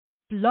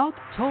Blog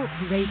Talk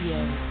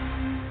Radio.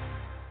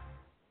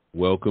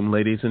 Welcome,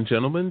 ladies and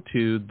gentlemen,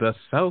 to the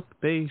South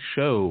Bay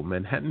Show,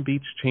 Manhattan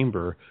Beach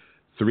Chamber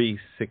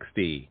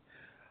 360,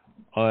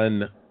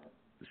 on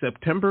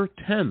September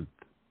 10th,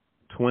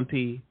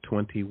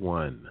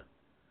 2021.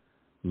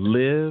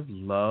 Live,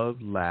 love,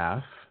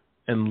 laugh,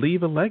 and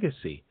leave a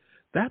legacy.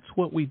 That's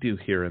what we do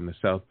here in the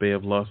South Bay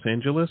of Los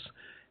Angeles,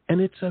 and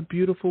it's a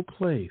beautiful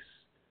place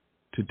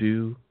to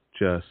do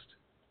just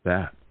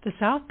that. The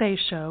South Bay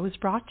Show is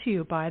brought to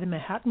you by the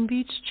Manhattan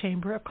Beach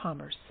Chamber of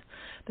Commerce.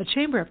 The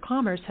Chamber of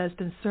Commerce has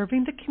been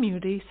serving the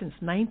community since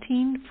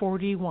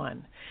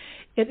 1941.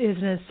 It is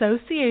an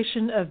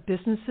association of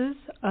businesses,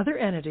 other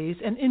entities,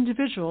 and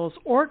individuals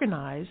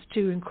organized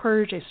to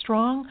encourage a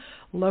strong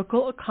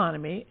local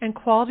economy and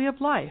quality of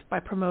life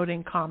by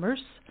promoting commerce,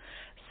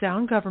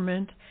 sound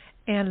government,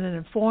 and an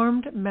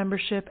informed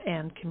membership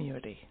and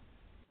community.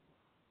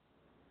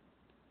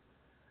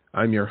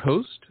 I'm your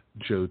host,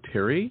 Joe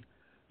Terry.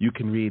 You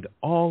can read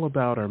all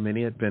about our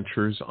many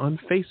adventures on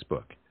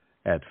Facebook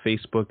at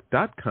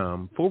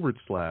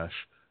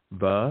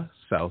facebook.com/The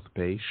South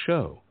Bay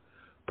Show.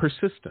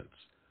 Persistence,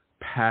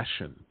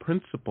 passion,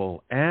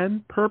 principle,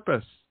 and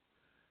purpose.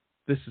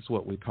 This is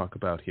what we talk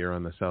about here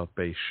on the South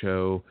Bay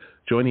Show.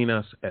 Joining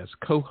us as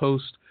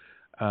co-host,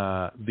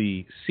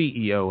 the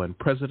CEO and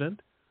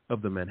president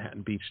of the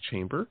Manhattan Beach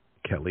Chamber,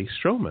 Kelly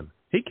Stroman.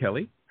 Hey,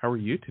 Kelly, how are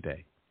you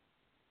today?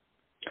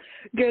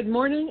 Good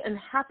morning and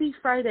happy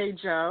Friday,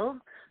 Joe.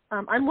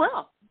 I'm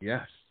well.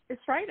 Yes.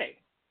 It's Friday.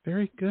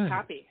 Very good.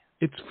 Happy.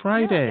 It's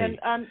Friday.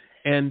 Yeah,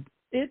 and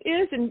it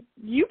is, and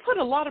you put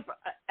a lot of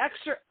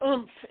extra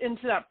oomph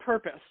into that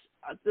purpose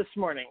this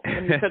morning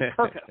when you said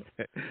purpose.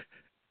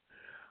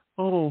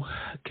 Oh,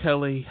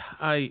 Kelly,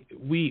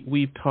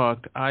 we've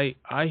talked. I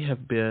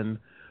have been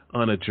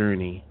on a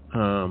journey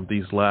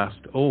these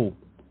last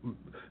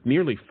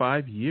nearly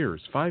 5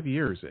 years. 5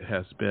 years it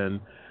has been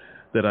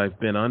that I've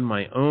been on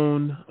my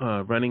own,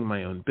 running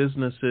my own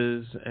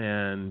businesses,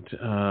 and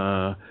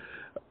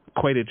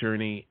quite a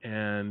journey.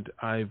 And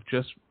I've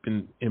just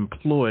been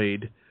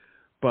employed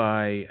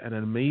by an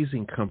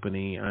amazing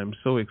company. I'm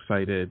so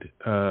excited.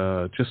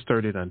 Just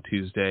started on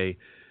Tuesday.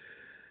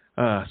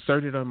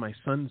 Started on my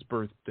son's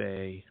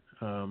birthday.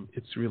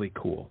 It's really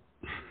cool.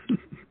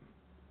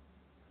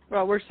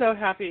 Well, we're so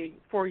happy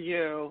for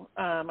you.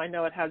 I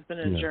know it has been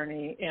a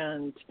journey,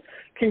 and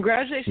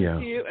congratulations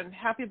to you, and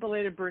happy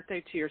belated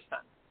birthday to your son.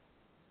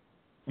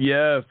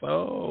 Yes.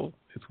 Oh,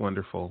 it's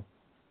wonderful.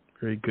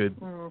 Very good.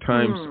 Mm-hmm.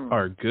 Times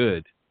are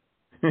good.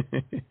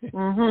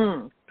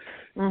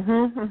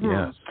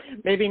 Yes.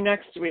 Maybe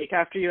next week,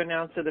 after you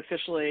announce it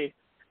officially,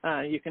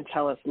 you can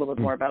tell us a little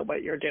bit more about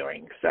what you're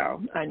doing.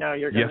 So I know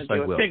you're going to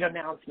do a big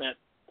announcement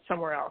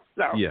somewhere else.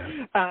 So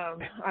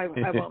I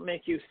won't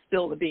make you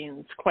spill the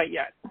beans quite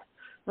yet.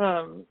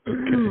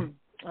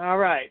 All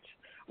right.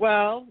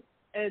 Well,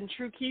 in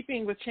true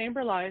keeping with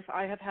Chamber Life,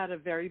 I have had a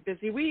very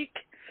busy week.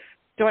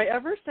 Do I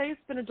ever say it's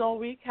been a dull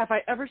week? Have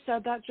I ever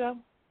said that, Joe?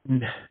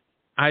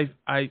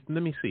 Let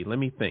me see. Let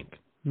me think.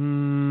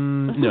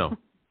 No.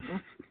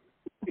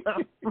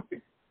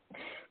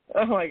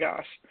 Oh my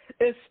gosh.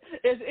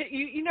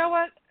 You know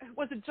what?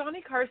 Was it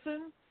Johnny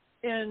Carson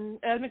and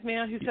Ed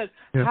McMahon who said,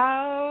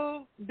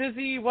 how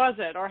busy was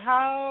it? Or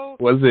how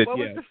was it? What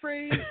was the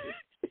phrase?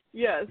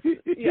 Yes.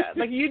 Yeah.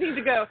 Like you need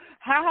to go,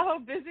 how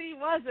busy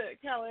was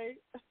it, Kelly?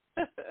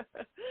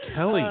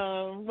 Kelly,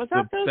 was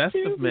that the best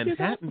of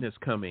Manhattan is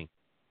coming.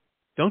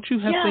 Don't you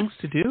have things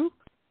to do?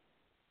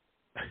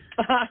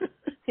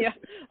 Yeah,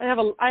 I have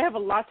a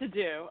lot to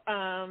do.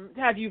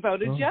 Have you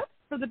voted yet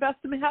for the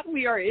best of Manhattan?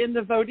 We are in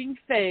the voting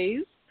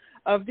phase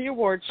of the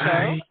award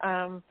show.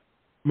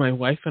 My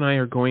wife and I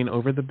are going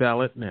over the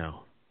ballot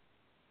now.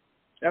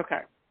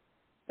 Okay.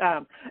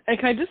 And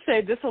can I just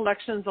say this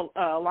election's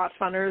a lot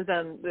funner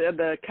than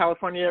the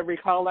California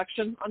recall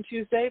election on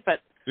Tuesday,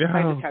 but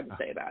I just had to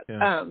say that.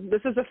 Yeah.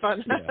 This is a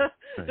fun right.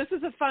 This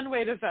is a fun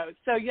way to vote.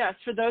 So yes,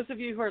 for those of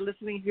you who are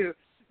listening who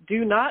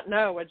do not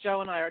know what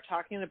Joe and I are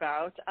talking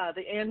about,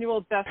 the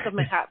annual Best of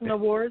Manhattan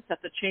Awards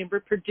that the Chamber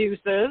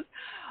produces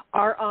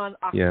are on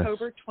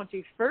October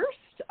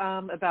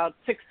 21st, about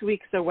 6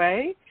 weeks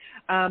away.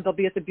 They'll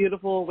be at the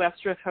beautiful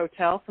Westcliff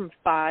Hotel from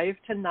 5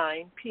 to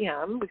 9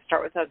 p.m. We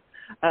start with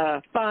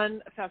a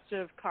fun,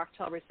 festive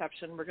cocktail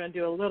reception. We're going to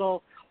do a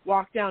little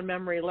walk down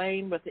memory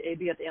lane with the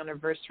 80th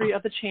anniversary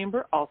of the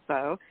Chamber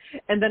also.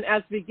 And then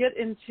as we get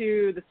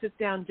into the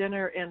sit-down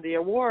dinner and the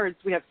awards,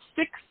 we have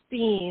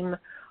 16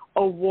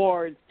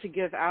 awards to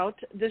give out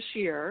this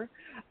year,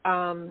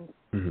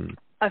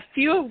 a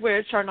few of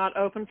which are not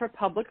open for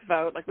public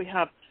vote. Like we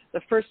have the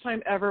first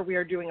time ever we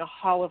are doing a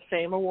Hall of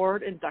Fame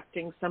award,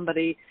 inducting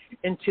somebody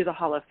into the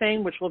Hall of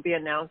Fame, which will be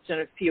announced in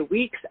a few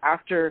weeks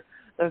after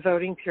the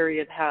voting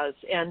period has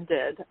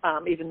ended,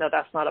 even though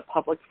that's not a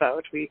public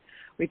vote. We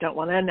don't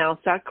want to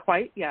announce that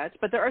quite yet,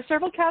 but there are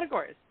several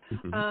categories.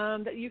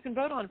 that you can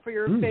vote on for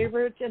your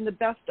favorite and the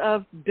best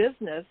of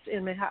business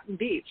in Manhattan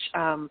Beach.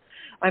 I'm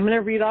going to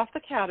read off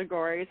the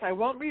categories. I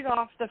won't read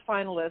off the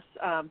finalists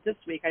this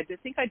week. I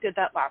think I did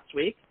that last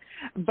week.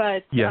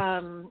 But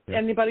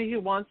anybody who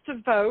wants to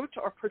vote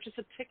or purchase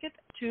a ticket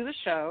to the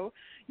show,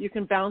 you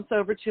can bounce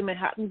over to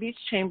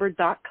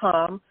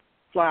manhattanbeachchamber.com/BOM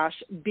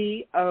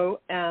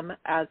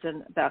as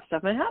in Best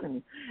of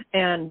Manhattan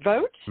and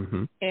vote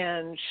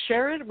and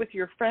share it with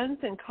your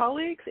friends and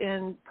colleagues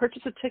and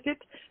purchase a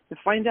ticket to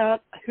find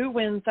out who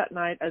wins that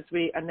night as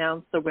we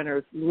announce the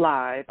winners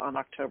live on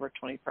October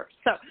 21st.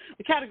 So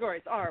the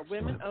categories are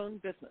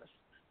Women-Owned Business,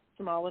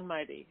 Small and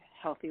Mighty,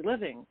 Healthy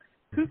Living,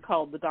 Who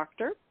Called the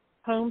Doctor,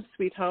 Home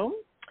Sweet Home,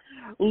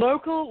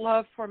 Local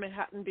Love for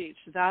Manhattan Beach.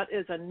 That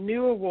is a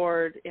new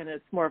award, and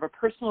it's more of a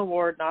personal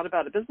award, not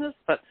about a business,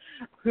 but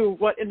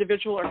what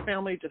individual or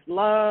family just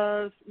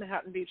loves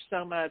Manhattan Beach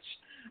so much.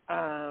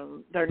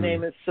 Their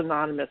name is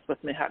synonymous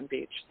with Manhattan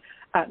Beach.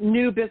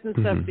 New Business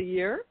of the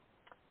Year,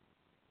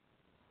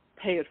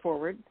 Pay It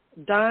Forward,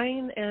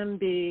 Dine and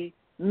Be,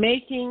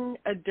 Making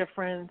a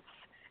Difference,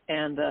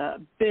 and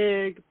the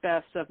Big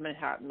Best of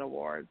Manhattan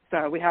Award.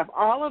 So we have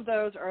all of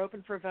those are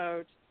open for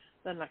vote.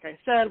 Then, like I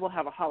said, we'll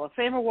have a Hall of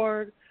Fame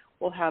award.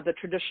 We'll have the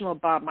traditional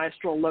Bob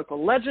Maestro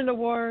Local Legend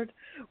Award.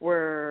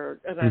 We're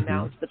going to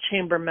announce the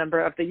Chamber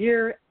Member of the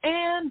Year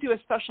and do a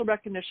special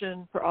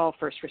recognition for all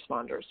first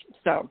responders.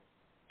 So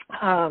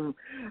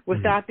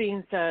with that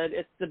being said,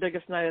 it's the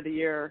biggest night of the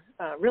year,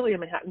 really in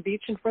Manhattan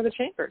Beach and for the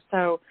Chamber.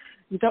 So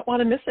you don't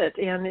want to miss it.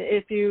 And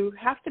if you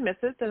have to miss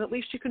it, then at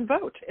least you can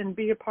vote and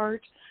be a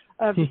part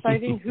of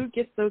deciding who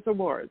gets those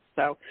awards.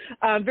 So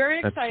very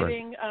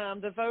exciting.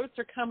 The votes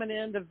are coming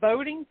in. The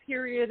voting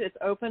period is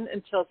open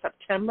until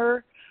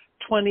September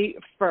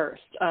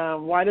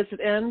 21st. Why does it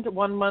end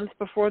 1 month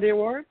before the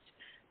awards?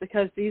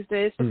 Because these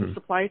days with the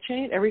supply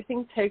chain,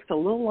 everything takes a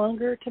little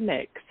longer to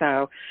make.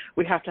 So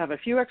we have to have a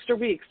few extra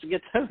weeks to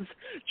get those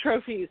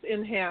trophies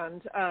in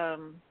hand.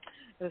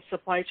 The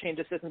supply chain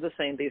just isn't the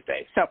same these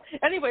days. So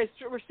anyways,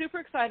 we're super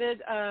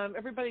excited.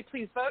 Everybody,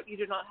 please vote. You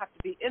do not have to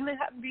be in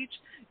Manhattan Beach.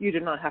 You do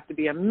not have to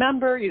be a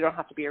member. You don't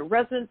have to be a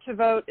resident to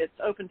vote. It's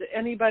open to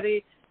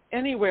anybody,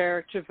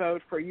 anywhere to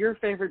vote for your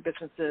favorite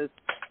businesses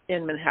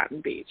in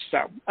Manhattan Beach.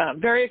 So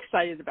very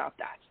excited about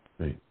that.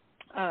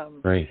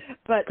 Right.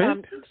 But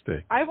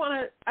I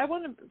want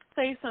to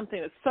say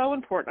something that's so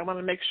important. I want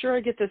to make sure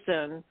I get this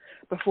in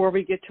before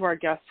we get to our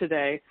guest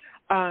today.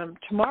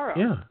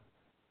 Tomorrow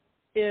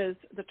is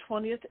the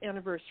 20th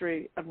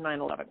anniversary of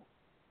 9/11.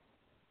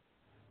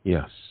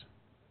 Yes.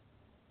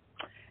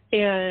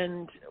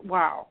 And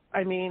wow,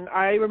 I mean,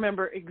 I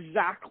remember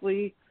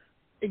exactly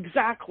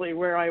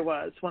where I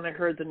was when I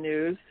heard the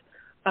news,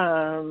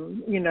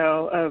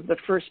 of the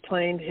first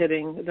plane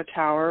hitting the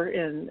tower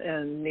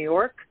in New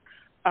York.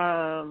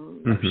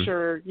 I'm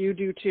sure you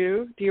do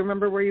too. Do you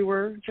remember where you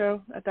were,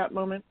 Joe, at that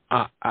moment?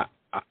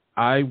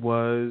 I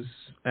was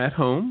at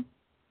home,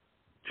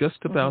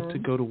 just about to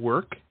go to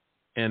work,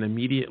 and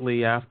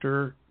immediately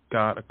after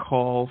got a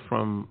call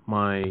from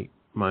my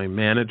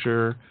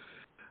manager.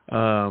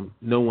 No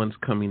one's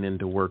coming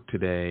into work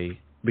today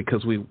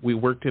because we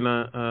worked in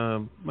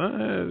a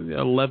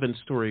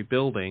 11-story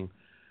building.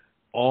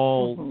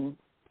 All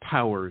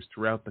towers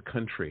throughout the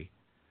country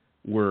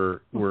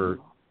were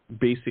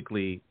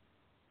basically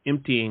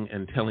emptying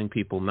and telling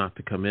people not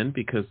to come in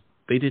because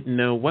they didn't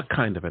know what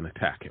kind of an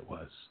attack it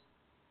was.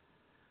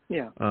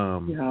 It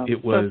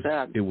was so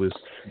sad. It was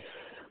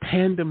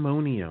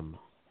pandemonium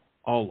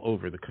all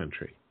over the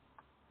country.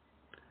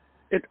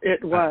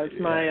 It was.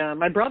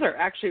 My brother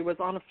actually was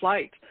on a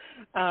flight,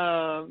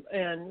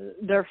 and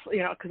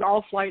because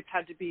all flights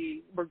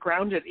were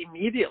grounded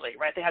immediately,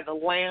 right? They had to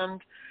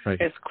land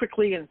as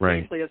quickly and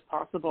safely as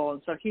possible,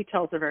 and so he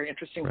tells a very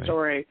interesting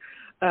story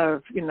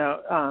of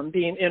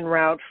being en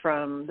route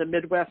from the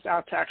Midwest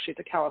out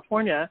to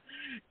California,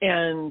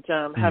 and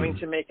having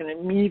to make an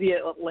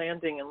immediate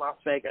landing in Las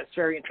Vegas.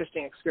 Very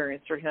interesting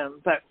experience for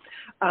him. But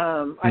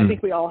I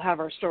think we all have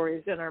our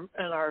stories in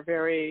our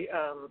very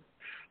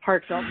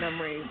heartfelt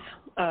memories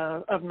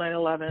of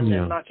 9/11,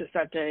 and not just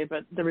that day,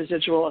 but the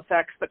residual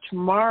effects. But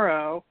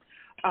tomorrow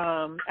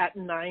at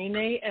 9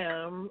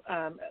 a.m.,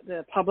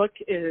 the public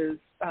is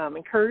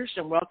encouraged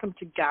and welcome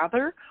to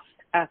gather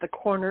at the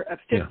corner of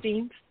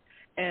 15th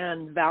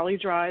and Valley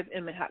Drive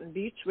in Manhattan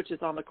Beach, which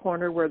is on the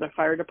corner where the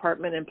fire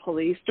department and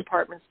police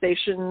department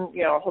station,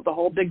 the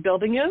whole big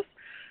building is.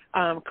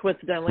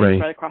 Coincidentally,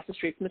 it's right across the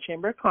street from the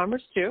Chamber of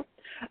Commerce, too.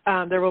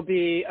 There will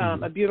be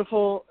a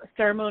beautiful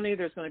ceremony.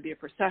 There's going to be a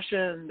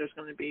procession. There's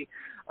going to be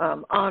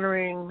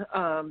honoring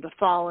the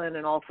fallen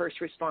and all first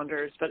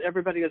responders, but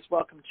everybody is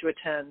welcome to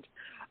attend.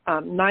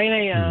 9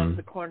 a.m.,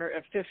 the corner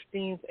of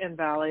 15th and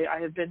Valley. I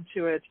have been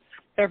to it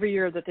every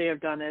year that they have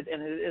done it,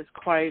 and it is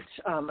quite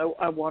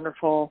a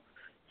wonderful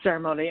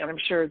ceremony, and I'm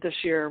sure this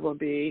year will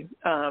be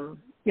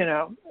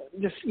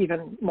just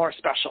even more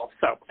special.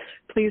 So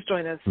please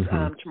join us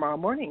tomorrow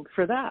morning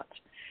for that.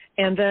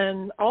 And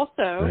then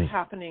also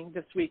happening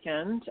this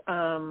weekend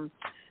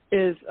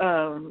is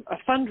a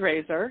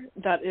fundraiser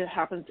that it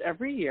happens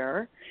every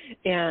year,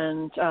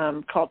 and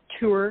called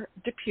Tour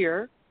de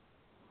Pierre,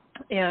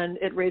 and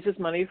it raises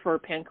money for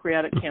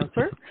pancreatic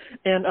cancer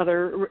and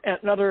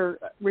other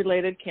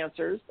related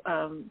cancers.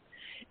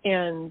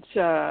 And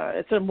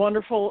it's a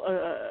wonderful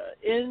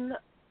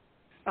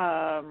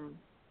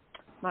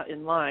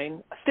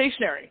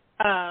stationary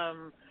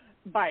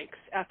bikes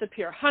at the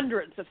pier,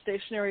 hundreds of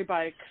stationary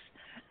bikes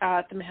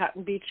at the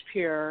Manhattan Beach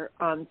Pier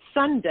on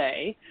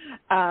Sunday.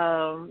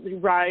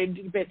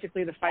 Ride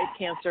basically to fight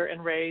cancer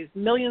and raise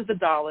millions of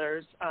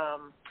dollars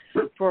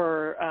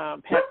for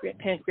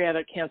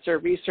pancreatic cancer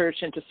research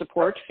and to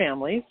support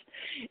families.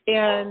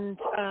 And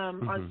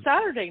on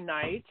Saturday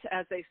night,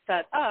 as they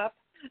set up,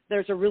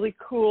 there's a really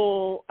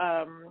cool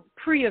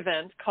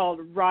pre-event called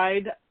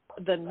Ride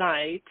the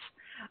Night.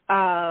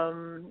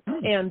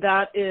 And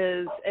that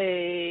is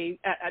a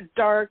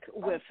dark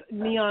with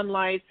neon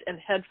lights and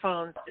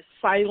headphones,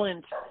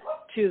 silent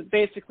to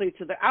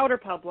the outer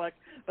public,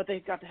 but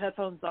they've got the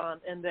headphones on,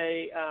 and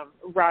they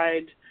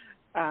ride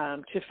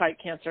to fight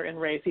cancer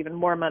and raise even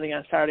more money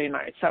on Saturday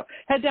night. So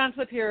head down to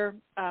the pier,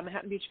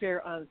 Manhattan Beach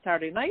Pier, on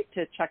Saturday night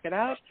to check it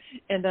out,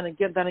 and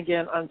then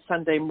again on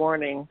Sunday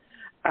morning.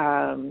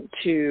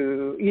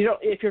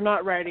 If you're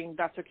not riding,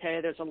 that's okay.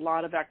 There's a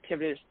lot of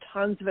activities,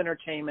 tons of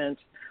entertainment.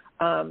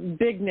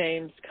 Big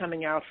names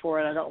coming out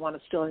for it. I don't want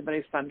to steal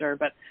anybody's thunder,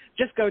 but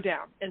just go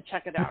down and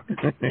check it out.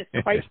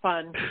 It's quite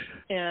fun,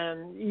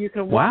 and you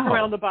can walk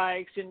around the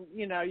bikes, and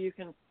you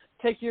can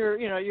take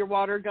your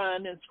water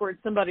gun and squirt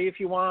somebody if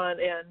you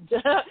want,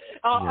 and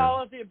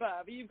all of the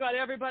above. You've got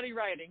everybody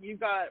riding. You've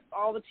got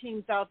all the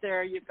teams out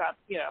there. You've got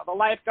the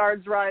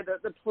lifeguards ride,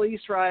 the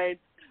police ride,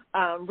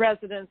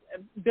 residents,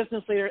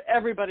 business leaders,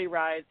 everybody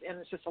rides, and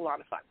it's just a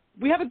lot of fun.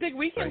 We have a big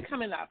weekend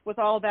coming up with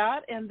all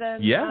that, and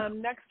then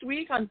next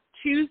week on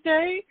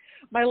Tuesday,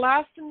 my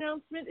last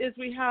announcement is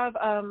we have,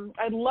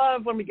 I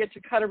love when we get to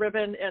cut a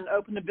ribbon and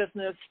open a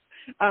business,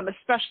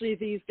 especially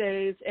these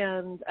days,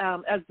 and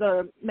as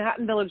the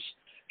Manhattan Village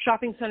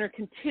Shopping Center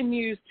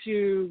continues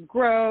to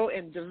grow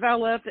and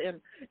develop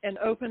and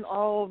open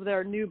all of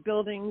their new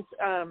buildings.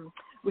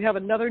 We have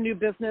another new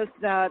business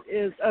that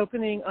is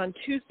opening on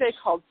Tuesday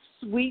called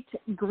Sweet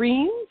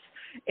Greens,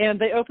 and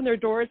they open their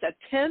doors at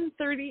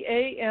 10:30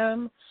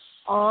 a.m.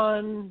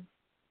 on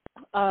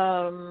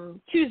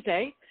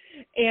Tuesday.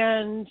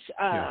 And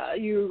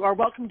you are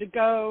welcome to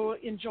go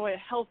enjoy a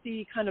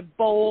healthy kind of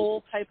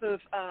bowl type of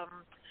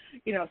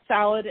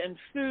salad and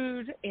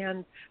food.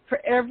 And for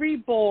every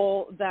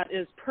bowl that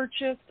is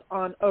purchased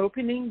on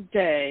opening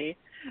day,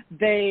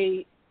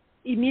 they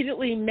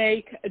immediately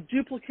make a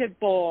duplicate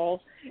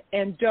bowl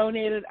and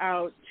donate it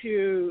out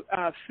to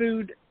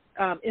food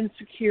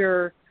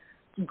insecure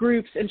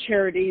groups and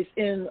charities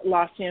in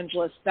Los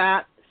Angeles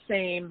that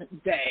same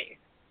day.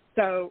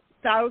 So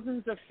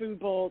thousands of food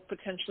bowls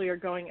potentially are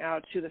going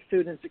out to the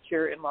food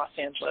insecure in Los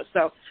Angeles.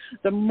 So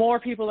the more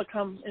people that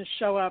come and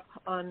show up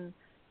on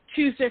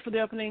Tuesday for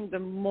the opening, the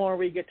more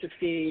we get to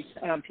feed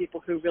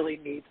people who really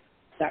need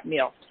that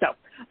meal. So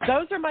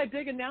those are my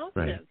big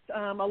announcements.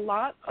 Right. A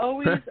lot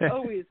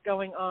always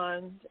going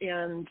on,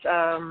 and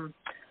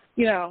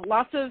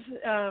lots of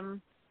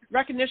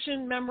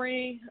recognition,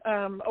 memory,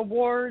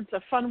 awards,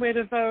 a fun way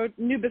to vote,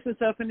 new business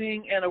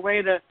opening, and a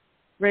way to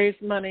raise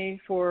money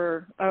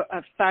for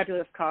a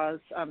fabulous cause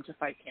to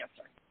fight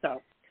cancer.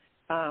 So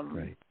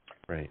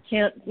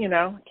can't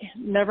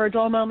never a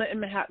dull moment in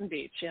Manhattan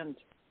Beach. And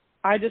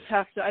I just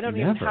have to, I don't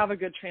even have a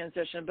good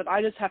transition, but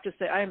I just have to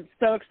say I am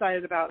so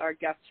excited about our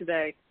guest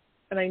today,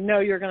 and I know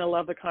you're going to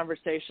love the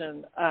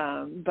conversation,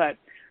 but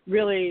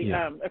really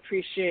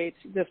appreciate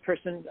this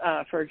person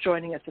for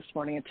joining us this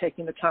morning and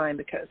taking the time,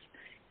 because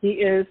he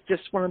is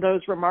just one of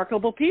those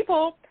remarkable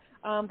people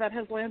that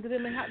has landed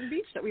in Manhattan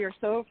Beach that we are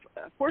so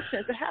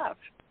fortunate to have.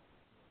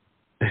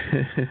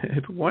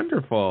 It's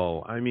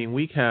wonderful. I mean,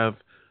 we have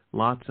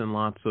lots and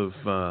lots of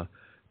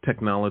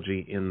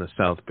technology in the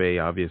South Bay,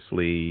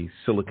 obviously.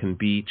 Silicon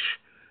Beach,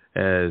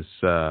 as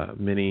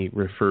many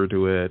refer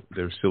to it.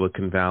 There's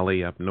Silicon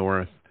Valley up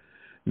north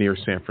near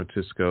San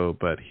Francisco.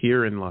 But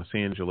here in Los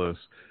Angeles,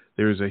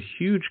 there's a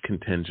huge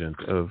contingent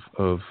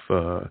of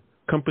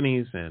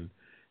companies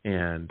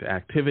and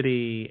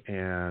activity,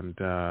 and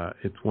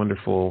it's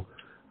wonderful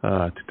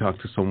to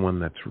talk to someone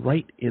that's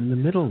right in the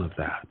middle of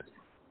that.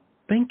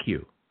 Thank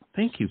you,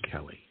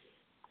 Kelly.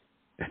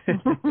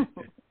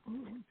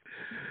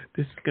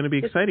 This is going to be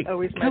exciting.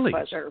 Always Kelly, my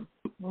pleasure.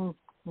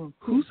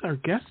 Who's our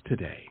guest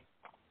today?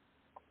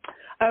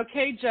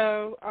 Okay,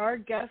 Joe, our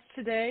guest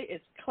today is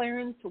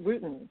Clarence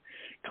Wooten.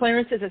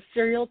 Clarence is a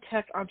serial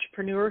tech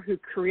entrepreneur who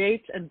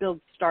creates and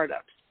builds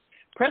startups.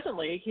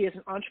 Presently, he is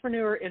an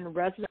entrepreneur in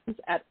residence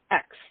at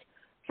X,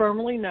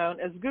 formerly known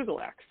as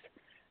Google X,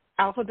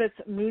 Alphabet's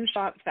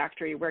moonshot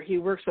factory, where he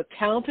works with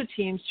talented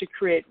teams to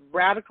create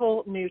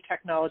radical new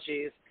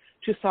technologies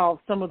to solve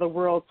some of the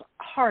world's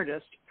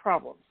hardest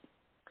problems.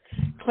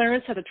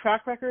 Clarence had a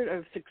track record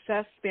of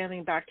success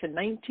spanning back to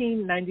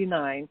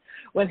 1999,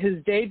 when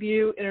his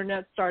debut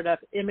internet startup,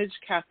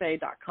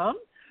 ImageCafe.com,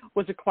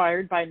 was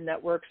acquired by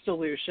Network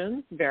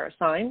Solutions,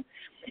 VeriSign.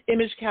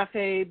 Image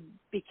Cafe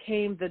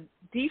became the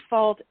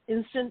default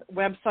instant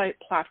website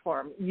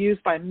platform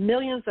used by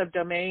millions of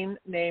domain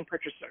name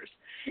purchasers.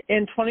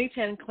 In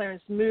 2010,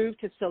 Clarence moved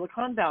to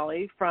Silicon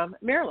Valley from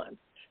Maryland,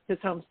 his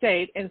home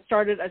state, and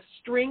started a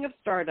string of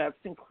startups,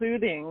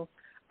 including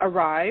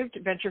Arrived,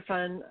 Venture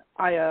Fund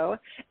IO,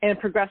 and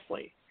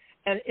Progressly,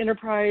 an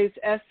enterprise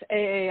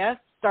SaaS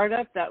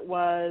startup that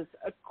was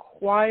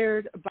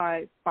acquired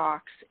by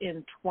Box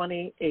in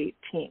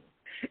 2018.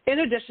 In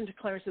addition to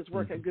Clarence's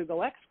work at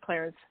Google X,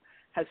 Clarence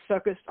has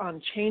focused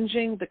on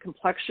changing the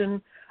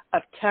complexion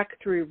of tech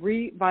through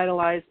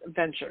Revitalize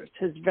Ventures.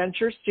 His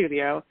venture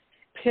studio,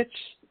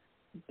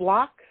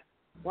 PitchBLCK,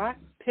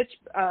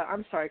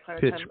 I'm sorry,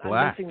 Clarence,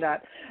 I'm missing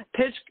that.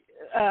 Pitch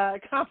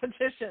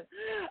competition.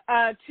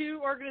 Two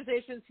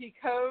organizations he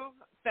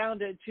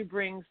co-founded to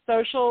bring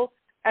social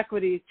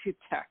equity to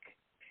tech.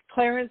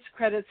 Clarence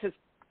credits his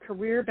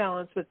career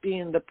balance with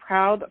being the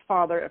proud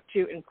father of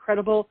two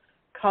incredible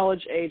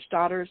college-age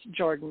daughters,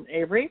 Jordan and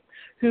Avery,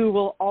 who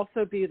will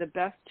also be the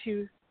best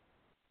two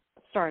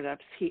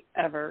startups he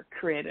ever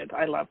created.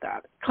 I love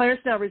that.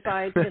 Clarence now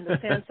resides in the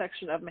sand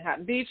section of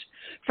Manhattan Beach.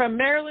 From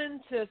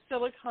Maryland to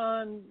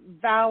Silicon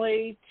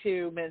Valley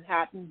to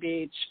Manhattan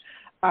Beach,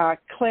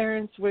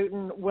 Clarence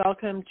Wooten,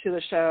 welcome to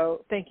the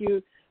show. Thank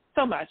you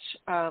so much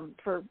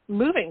for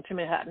moving to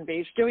Manhattan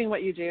Beach, doing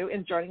what you do,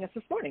 and joining us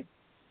this morning.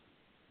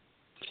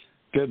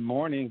 Good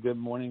morning,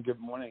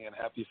 and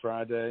happy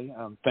Friday.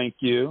 Thank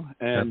you.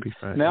 And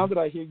now that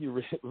I hear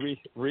you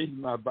read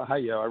my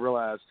bio, I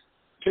realize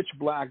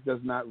PitchBLCK does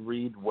not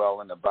read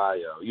well in the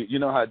bio. You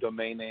know how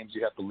domain names,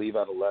 you have to leave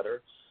out a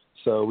letter?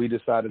 So we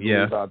decided to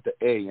leave out the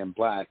A in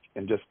black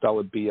and just spell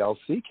it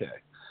BLCK.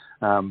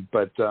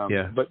 But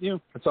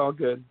it's all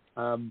good.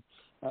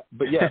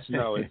 But yes,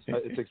 no,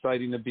 it's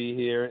exciting to be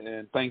here,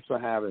 and thanks for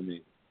having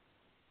me.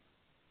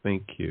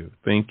 Thank you.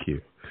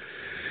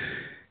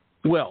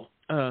 Well,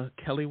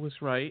 Kelly was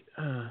right.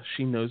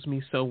 She knows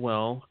me so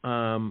well.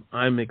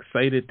 I'm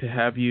excited to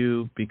have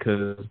you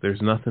because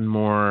there's nothing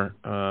more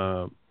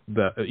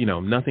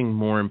nothing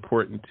more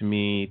important to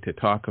me to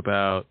talk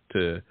about,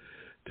 to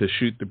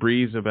shoot the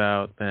breeze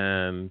about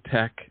than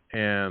tech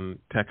and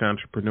tech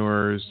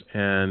entrepreneurs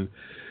and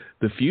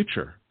the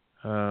future.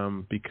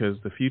 Because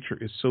the future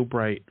is so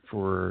bright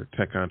for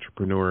tech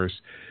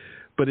entrepreneurs,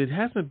 but it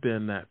hasn't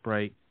been that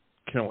bright,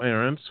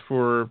 Clarence,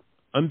 for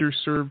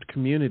underserved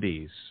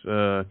communities,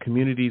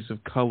 communities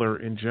of color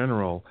in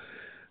general.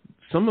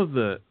 Some of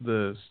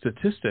the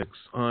statistics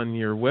on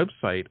your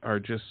website are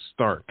just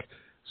stark.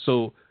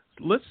 So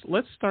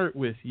let's start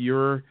with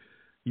your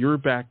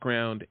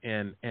background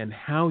and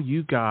how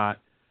you got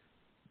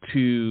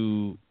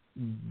to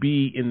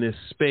be in this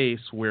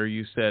space where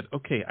you said,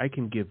 okay, I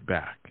can give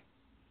back.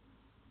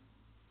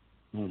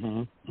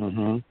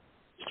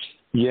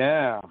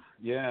 Yeah.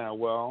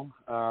 Well,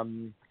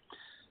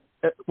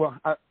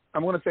 I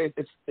want to say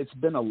it's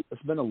been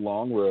a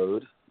long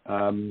road,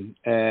 and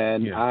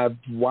I've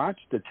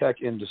watched the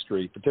tech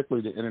industry,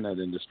 particularly the internet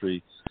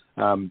industry,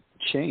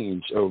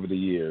 change over the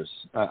years.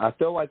 I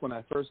feel like when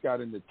I first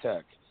got into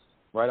tech,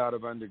 right out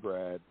of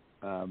undergrad,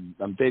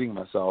 I'm dating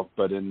myself,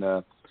 but in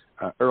the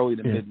early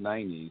to mid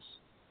 '90s,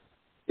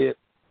 it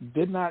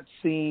did not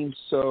seem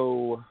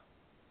so.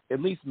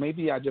 At least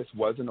maybe I just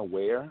wasn't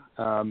aware,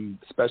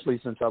 especially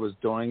since I was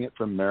doing it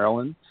from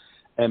Maryland.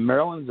 And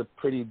Maryland is a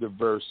pretty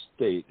diverse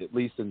state, at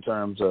least in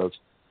terms of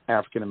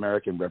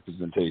African-American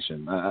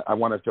representation. I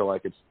want to feel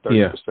like it's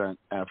 30%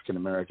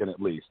 African-American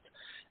at least.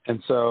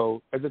 And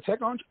so as a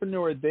tech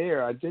entrepreneur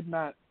there, I did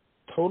not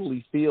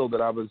totally feel that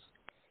I was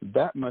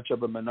that much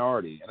of a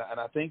minority.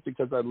 And I think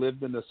because I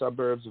lived in the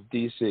suburbs of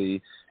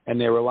D.C. and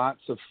there were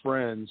lots of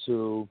friends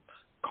who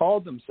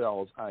called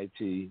themselves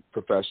IT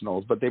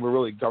professionals, but they were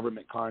really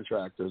government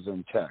contractors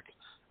in tech.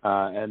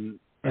 And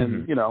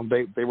you know,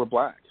 they were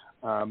black.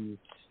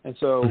 And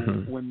so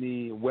when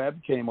the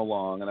web came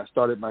along and I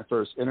started my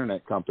first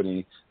internet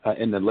company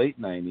in the late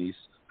 90s,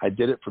 I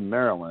did it from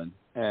Maryland,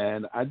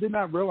 and I did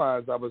not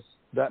realize I was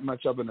that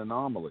much of an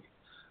anomaly.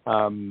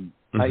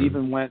 I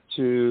even went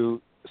to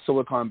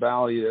Silicon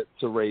Valley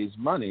to raise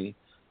money,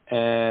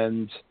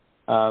 and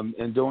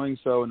in doing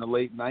so in the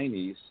late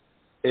 90s,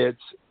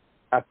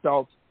 I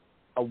felt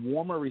a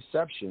warmer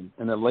reception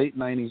in the late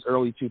 90s,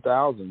 early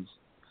 2000s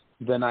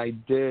than I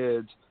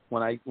did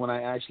when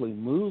I actually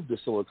moved to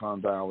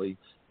Silicon Valley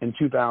in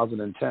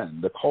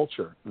 2010. The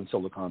culture in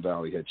Silicon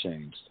Valley had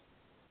changed.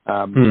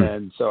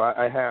 And so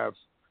I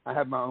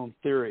have my own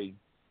theory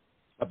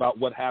about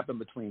what happened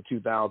between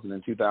 2000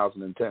 and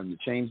 2010 to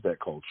change that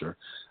culture,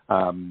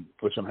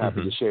 which I'm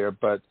happy to share.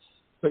 But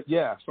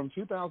yeah, from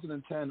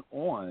 2010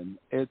 on,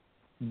 it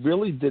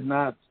really did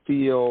not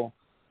feel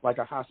like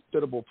a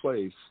hospitable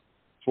place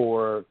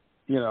for,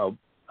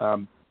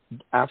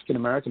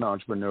 African-American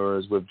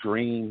entrepreneurs with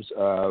dreams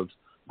of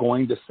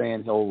going to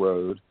Sand Hill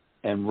Road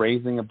and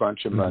raising a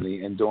bunch of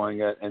money and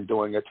doing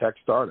a tech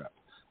startup.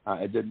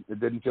 It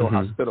didn't feel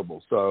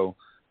hospitable. So,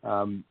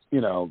 in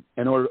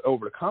order to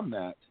overcome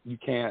that, you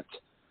can't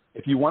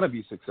if you want to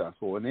be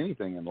successful in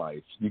anything in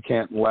life, you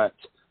can't let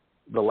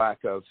the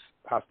lack of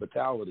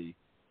hospitality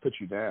put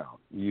you down.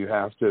 You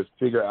have to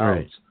figure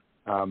out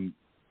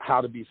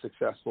how to be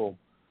successful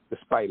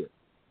despite it,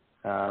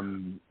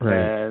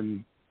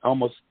 and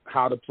almost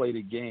how to play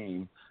the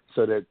game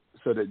so that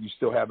you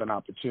still have an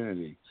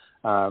opportunity,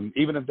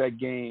 even if that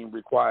game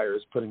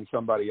requires putting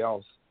somebody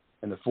else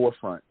in the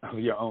forefront of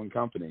your own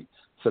company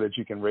so that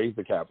you can raise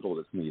the capital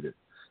that's needed.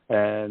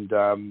 And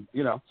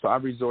so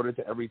I've resorted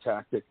to every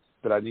tactic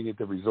that I needed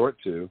to resort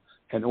to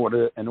in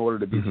order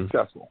to be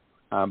successful.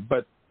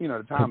 But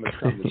the time has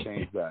come to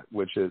change that,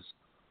 which is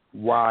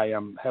why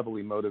I'm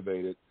heavily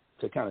motivated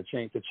to kind of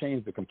change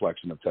the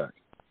complexion of tech.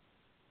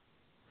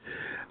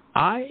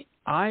 I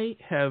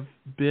have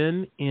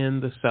been in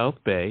the South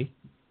Bay,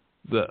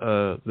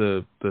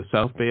 the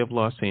South Bay of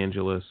Los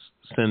Angeles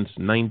since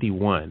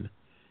 '91,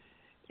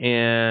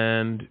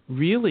 and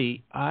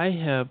really I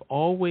have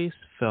always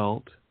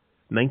felt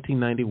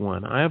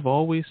 1991. I have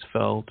always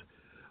felt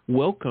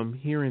welcome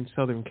here in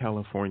Southern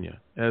California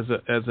as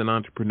an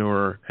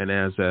entrepreneur and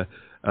as an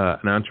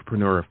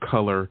entrepreneur of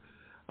color.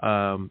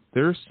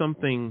 There's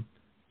something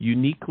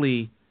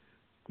uniquely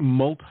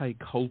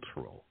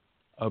multicultural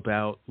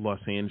about Los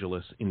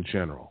Angeles in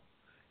general,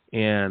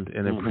 and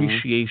an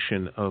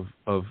appreciation of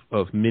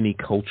many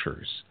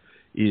cultures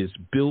is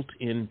built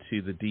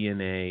into the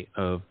DNA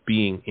of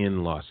being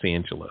in Los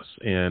Angeles.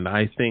 And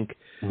I think,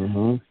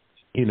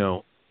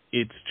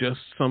 it's just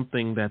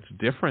something that's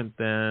different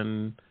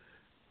than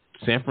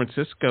San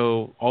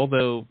Francisco,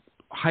 although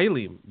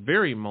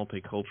very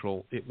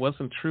multicultural. It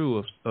wasn't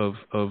true of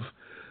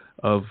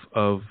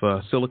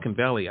Silicon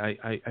Valley.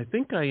 I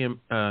think I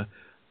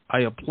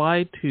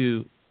applied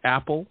to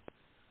Apple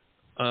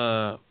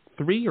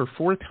 3 or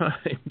 4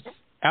 times.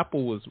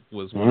 Apple was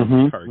one of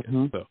the targets.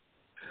 So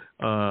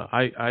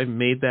I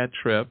made that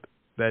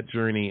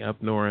journey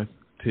up north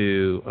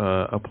to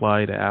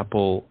apply to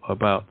Apple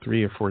about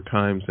 3 or 4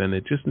 times, and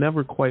it just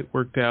never quite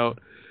worked out.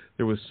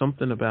 There was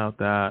something about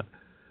that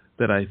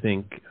I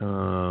think,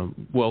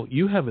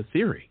 you have a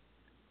theory.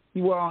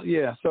 Well,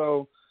 yeah.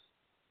 So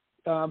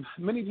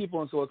many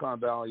people in Silicon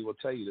Valley will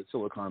tell you that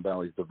Silicon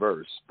Valley is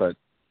diverse, but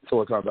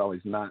Silicon Valley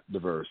is not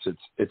diverse.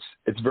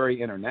 It's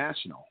very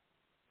international.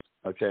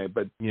 Okay,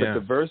 but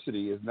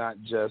diversity is not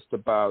just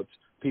about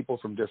people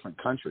from different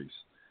countries.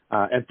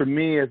 And for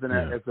me, as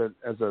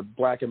a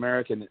Black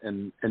American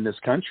in this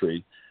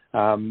country,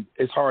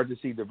 it's hard to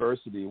see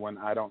diversity when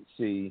I don't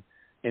see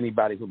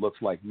anybody who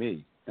looks like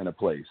me in a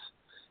place.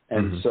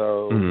 And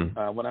so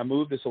when I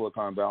moved to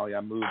Silicon Valley,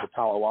 I moved to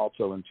Palo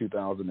Alto in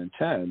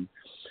 2010,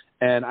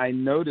 and I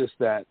noticed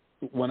that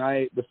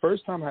the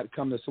first time I had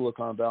come to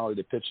Silicon Valley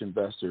to pitch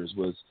investors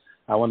was,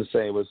 I want to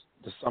say it was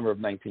the summer of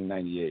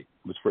 1998,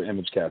 which for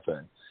Image Cafe.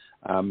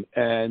 And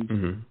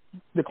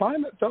the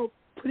climate felt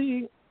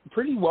pretty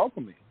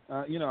welcoming.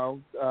 The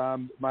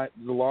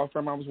law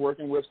firm I was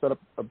working with set up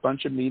a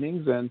bunch of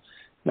meetings, and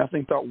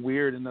nothing felt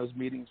weird in those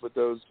meetings with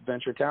those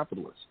venture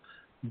capitalists.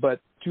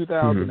 But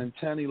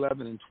 2010,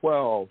 11, and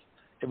 12,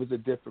 it was a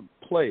different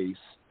place.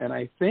 And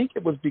I think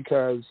it was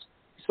because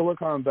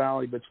Silicon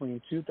Valley between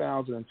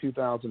 2000 and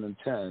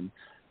 2010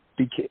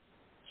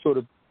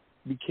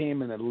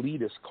 became an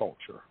elitist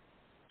culture.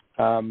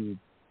 And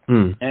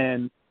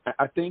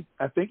I think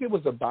it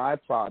was a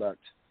byproduct,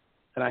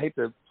 and I hate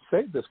to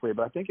say it this way,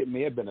 but I think it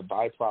may have been a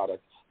byproduct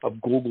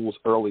of Google's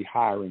early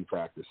hiring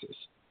practices.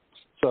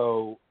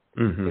 So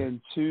in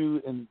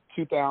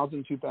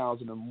 2000,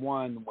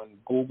 2001, when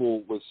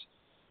Google was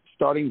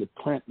starting to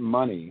print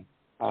money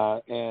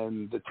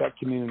and the tech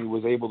community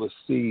was able to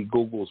see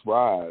Google's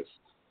rise,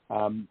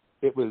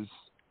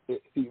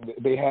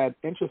 they had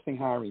interesting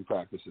hiring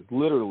practices.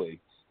 Literally,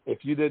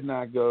 if you did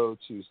not go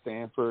to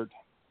Stanford,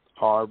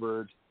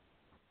 Harvard,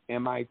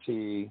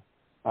 MIT,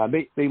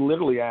 they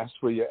literally asked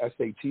for your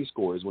SAT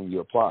scores when you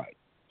applied.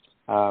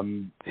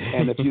 And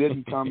if you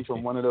didn't come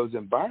from one of those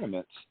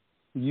environments,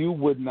 you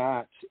would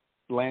not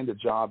land a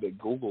job at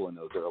Google in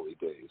those early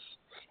days.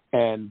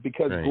 And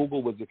because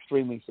Google was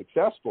extremely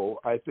successful,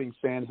 I think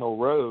Sand Hill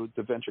Road,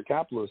 the venture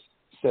capitalists,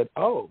 said,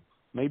 "Oh,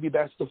 maybe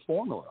that's the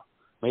formula.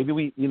 Maybe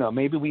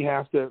we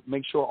have to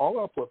make sure all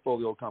our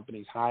portfolio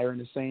companies hire in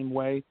the same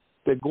way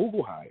that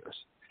Google hires."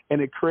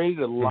 And it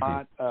created a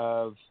lot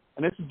of,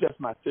 and this is just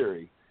my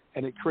theory,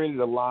 and it created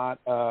a lot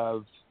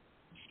of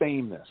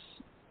sameness.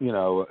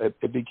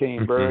 It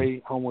became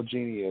very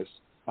homogeneous,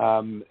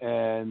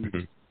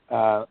 and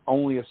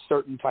only a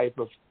certain type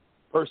of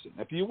person.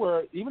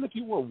 Even if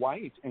you were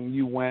white and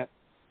you went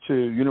to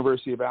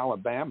University of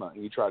Alabama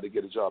and you tried to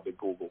get a job at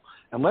Google,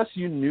 unless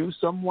you knew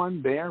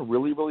someone there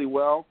really, really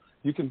well,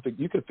 you could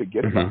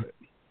forget about it,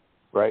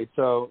 right?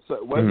 So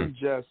it wasn't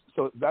just.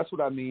 So that's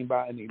what I mean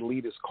by an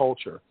elitist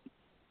culture.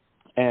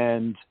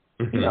 And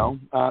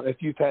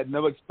if you've had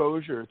no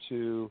exposure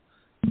to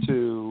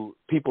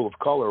people of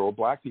color or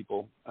Black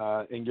people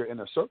in your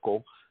inner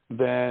circle,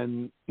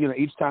 then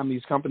each time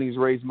these companies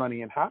raise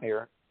money and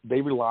hire,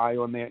 they rely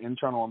on their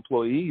internal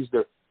employees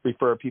to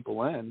refer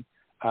people in,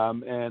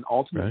 and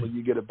ultimately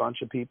you get a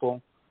bunch of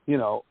people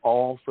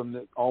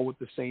all with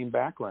the same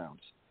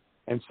backgrounds.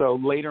 And so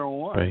later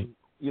on, right.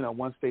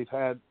 Once they've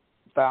had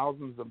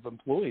thousands of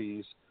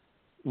employees,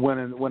 when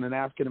an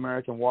African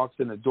American walks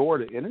in the door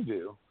to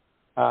interview,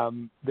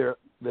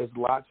 there's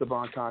lots of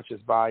unconscious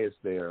bias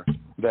there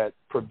that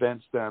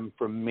prevents them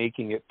from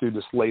making it through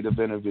the slate of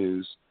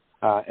interviews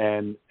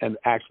and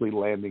actually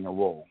landing a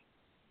role.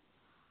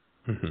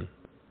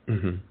 Mm-hmm.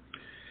 Mm-hmm.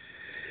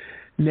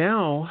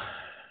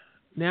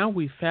 Now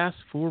we fast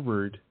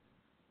forward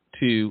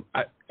to,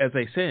 as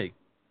I say,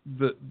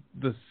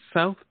 the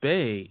South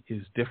Bay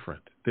is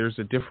different. There's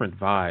a different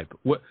vibe.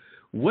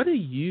 What do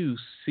you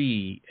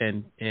see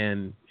and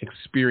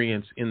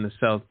experience in the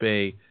South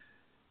Bay?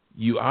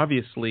 You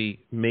obviously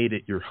made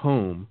it your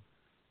home.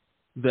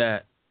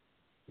 That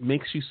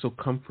makes you so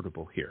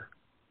comfortable here.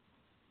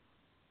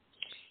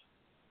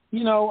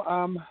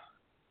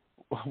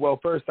 Well,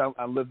 first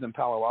I lived in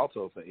Palo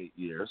Alto for 8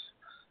 years,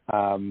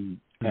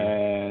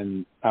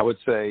 and I would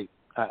say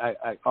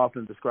I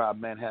often describe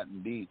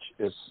Manhattan Beach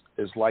as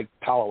like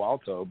Palo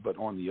Alto, but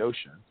on the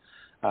ocean,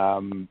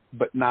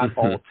 but not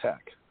all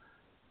tech.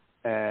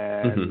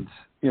 And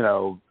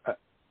well,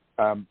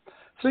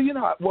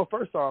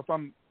 first off,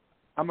 I'm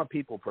a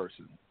people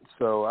person,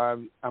 so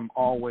I'm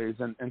always,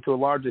 and to a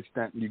large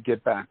extent, you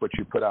get back what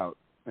you put out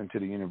into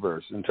the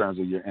universe in terms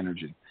of your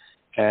energy.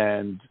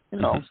 And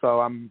so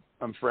I'm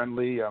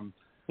friendly. I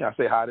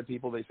say hi to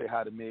people, they say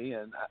hi to me,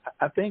 and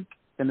I think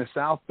in the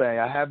South Bay,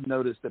 I have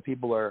noticed that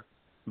people are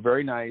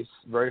very nice,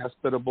 very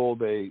hospitable.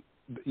 They,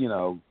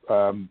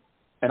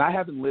 and I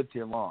haven't lived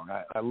here long.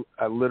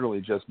 I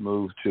literally just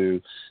moved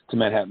to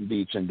Manhattan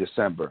Beach in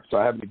December, so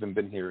I haven't even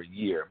been here a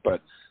year.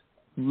 But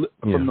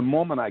from the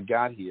moment I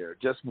got here,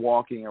 just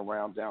walking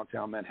around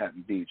downtown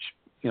Manhattan Beach,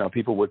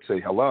 people would say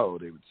hello,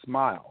 they would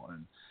smile,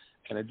 and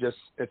it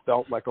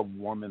felt like a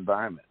warm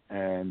environment.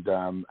 And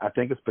I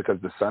think it's because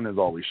the sun is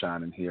always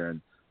shining here,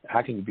 and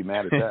how can you be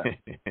mad at that?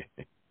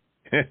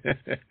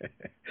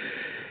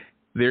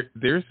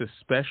 There's a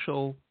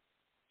special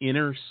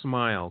inner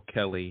smile,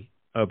 Kelly,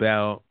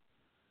 about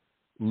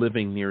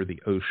living near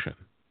the ocean.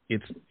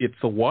 It's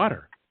the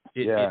water.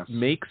 It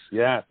makes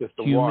it's the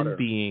human water.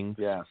 beings.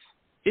 Yes,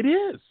 it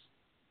is.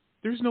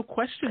 There's no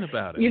question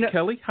about it.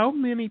 Kelly, how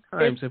many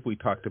times have we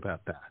talked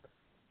about that?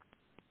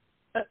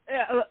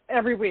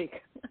 Every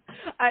week.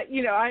 I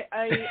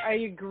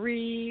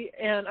agree,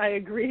 and I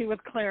agree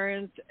with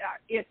Clarence.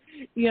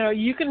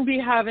 You can be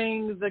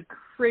having the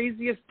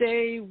craziest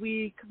day,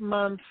 week,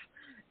 month,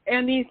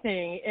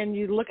 anything, and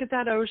you look at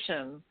that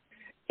ocean,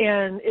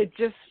 and it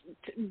just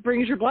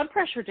brings your blood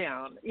pressure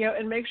down,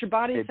 and makes your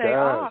body say,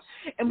 does.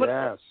 And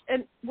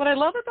what I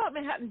love about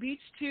Manhattan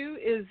Beach too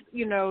is,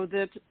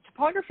 the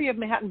topography of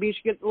Manhattan Beach,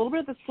 you get a little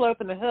bit of the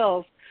slope and the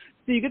hills,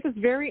 so you get this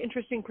very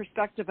interesting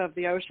perspective of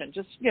the ocean,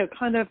 just,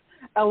 kind of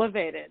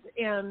elevated.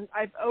 And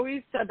I've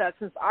always said that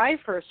since I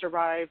first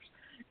arrived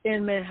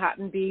in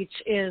Manhattan Beach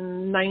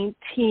in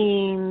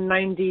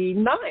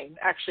 1999.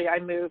 Actually, I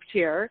moved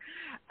here.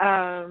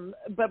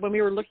 But when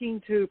we were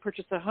looking to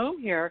purchase a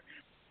home here,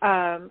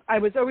 I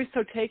was always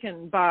so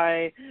taken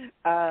by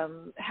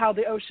how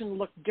the ocean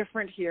looked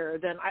different here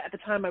than at the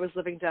time I was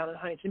living down in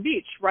Huntington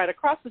Beach, right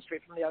across the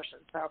street from the ocean.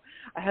 So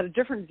I had a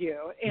different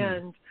view.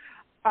 And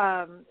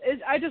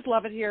I just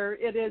love it here.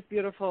 It is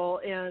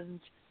beautiful. And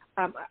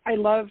I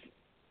love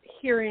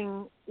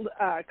hearing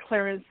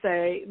Clarence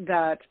say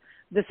that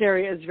this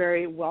area is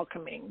very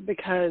welcoming,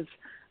 because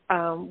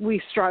we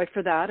strive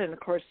for that. And, of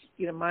course,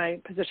 my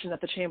position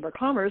at the Chamber of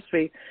Commerce,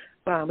 we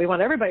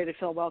want everybody to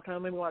feel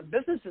welcome, and we want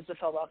businesses to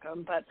feel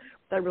welcome, but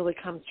that really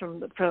comes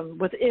from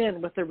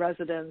within, with the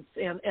residents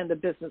and the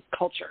business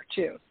culture,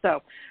 too.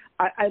 So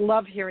I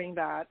love hearing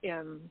that.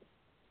 And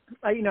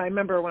I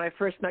remember when I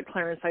first met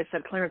Clarence, I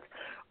said, Clarence,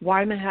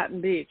 why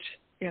Manhattan Beach?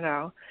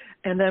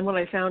 And then when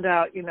I found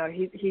out,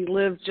 he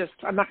lives just,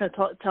 I'm not going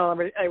to tell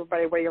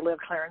everybody where you live,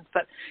 Clarence,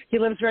 but he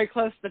lives very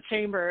close to the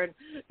Chamber. And,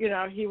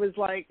 he was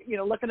like,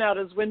 looking out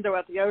his window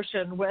at the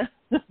ocean when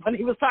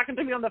he was talking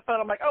to me on the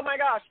phone. I'm like, oh my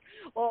gosh.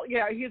 Well,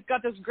 yeah, he's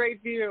got this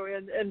great view.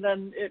 And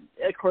then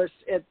of course,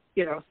 it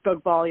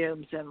spoke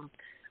volumes. And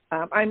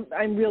I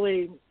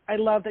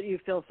love that you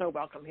feel so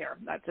welcome here.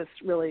 That just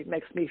really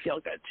makes me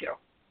feel good too.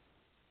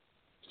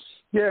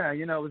 Yeah,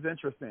 it was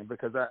interesting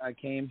because I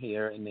came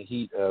here in the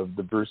heat of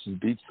the Bruce and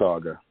Beach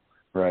saga,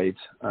 right?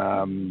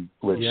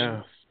 Which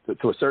to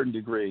a certain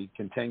degree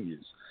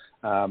continues.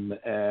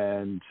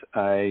 And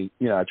I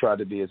tried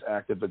to be as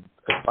active as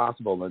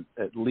possible, and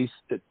at least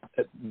at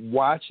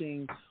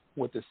watching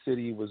what the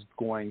city was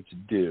going to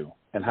do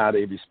and how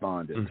they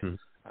responded.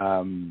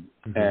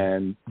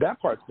 And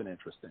that part's been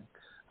interesting.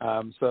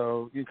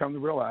 So you come to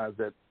realize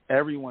that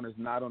everyone is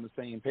not on the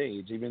same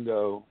page, even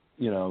though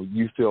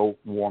you feel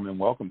warm and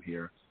welcome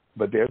here,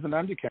 but there's an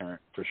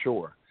undercurrent for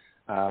sure.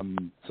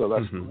 So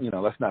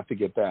let's not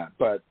forget that.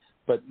 But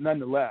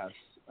nonetheless,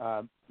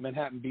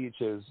 Manhattan Beach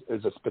is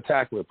a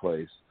spectacular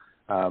place.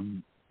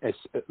 It's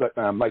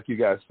like you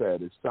guys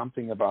said, it's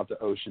something about the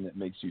ocean that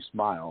makes you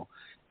smile.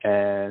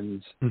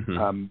 And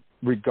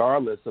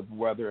regardless of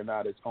whether or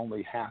not it's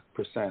only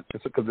 0.5%.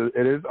 It's because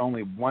it is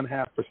only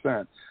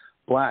 0.5%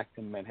 Black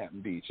in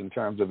Manhattan Beach in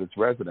terms of its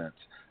residents.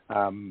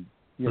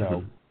 You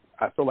know,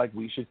 I feel like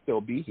we should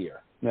still be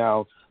here.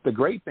 Now, the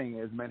great thing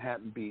is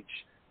Manhattan Beach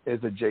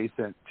is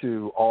adjacent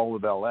to all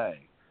of LA,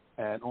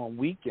 and on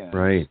weekends,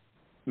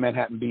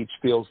 Manhattan Beach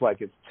feels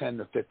like it's 10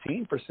 to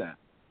 15%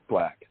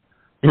 Black,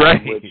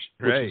 which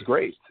is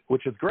great.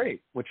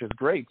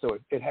 So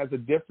it has a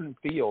different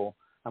feel.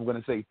 I'm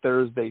going to say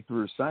Thursday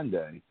through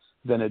Sunday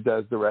than it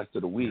does the rest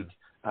of the week.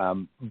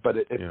 But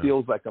it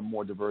feels like a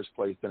more diverse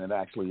place than it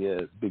actually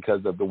is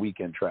because of the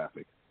weekend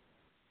traffic.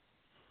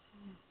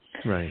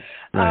 Right,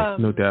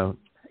 no doubt.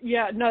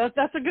 Yeah, no,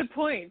 that's a good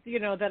point. You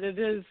know, that it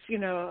is, you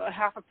know,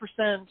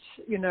 0.5%,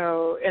 you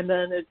know, and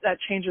then that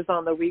changes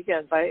on the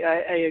weekends.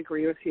 I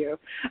agree with you.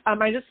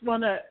 I just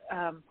want to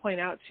point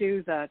out,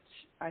 too, that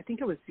I think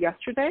it was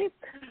yesterday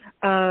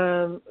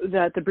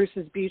that the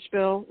Bruce's Beach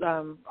bill,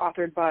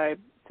 authored by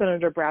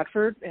Senator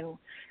Bradford and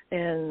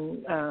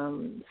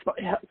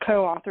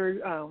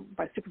co-authored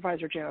by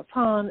Supervisor Janice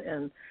Hahn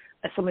and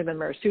Assemblyman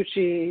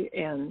Marisucci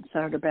and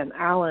Senator Ben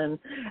Allen,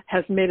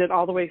 has made it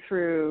all the way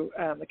through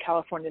the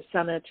California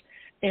Senate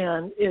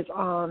and is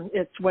on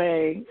its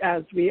way,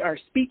 as we are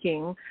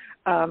speaking,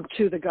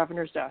 to the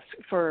governor's desk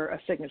for a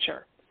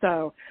signature.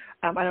 So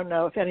I don't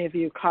know if any of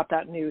you caught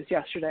that news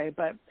yesterday,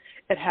 but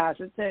it has.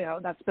 It's, you know,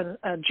 that's been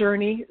a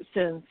journey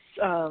since,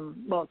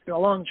 well, it's been a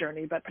long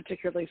journey, but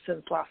particularly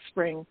since last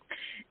spring.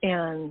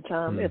 And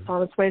it's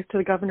on its way to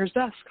the governor's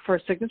desk for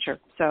a signature.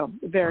 So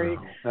very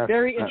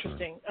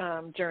interesting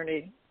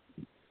journey.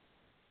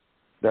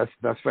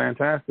 That's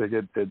fantastic.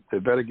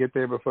 It better get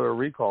there before a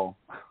recall.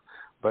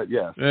 But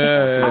yes.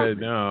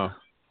 No.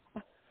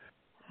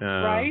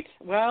 Right?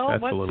 Well,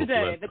 what's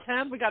today? The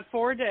 10th? We got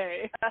 4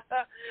 days.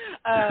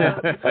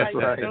 That's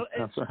right.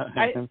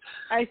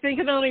 I think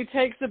it only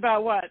takes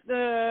about,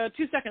 2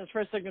 seconds for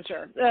a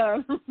signature.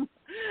 That's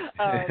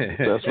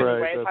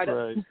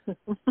right.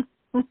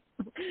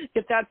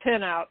 Get that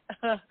pin out.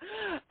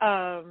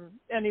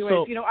 Anyways,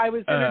 so, you know, I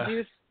was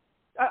introduced,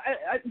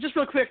 just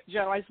real quick,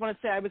 Joe, I just want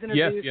to say I was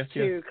introduced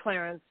to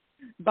Clarence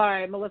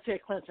by Melissa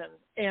Clinton.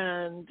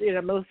 And, you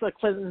know, Melissa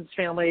Clinton's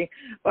family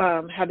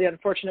had the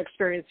unfortunate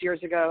experience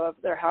years ago of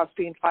their house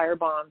being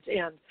firebombed.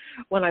 And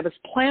when I was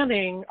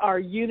planning our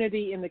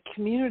Unity in the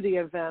Community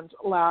event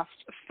last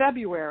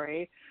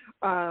February,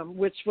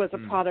 which was a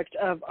product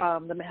of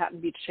the Manhattan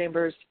Beach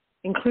Chamber's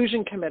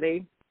Inclusion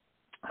Committee,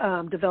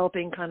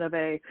 developing kind of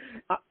at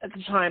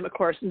the time, of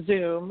course, a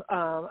Zoom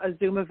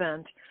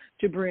event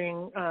to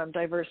bring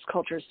diverse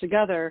cultures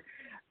together.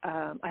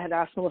 I had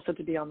asked Melissa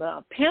to be on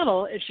the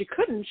panel, and she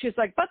couldn't. She's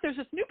like, but there's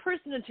this new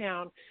person in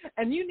town,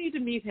 and you need to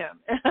meet him.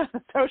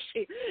 So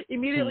she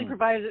immediately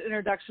provided an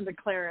introduction to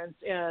Clarence,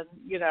 and,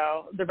 you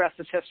know, the rest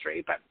is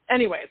history. But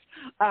anyways,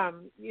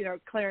 you know,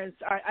 Clarence,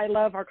 I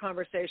love our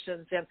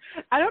conversations. And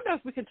I don't know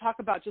if we can talk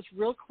about just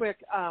real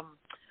quick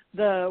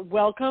the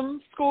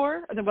welcome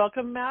score, the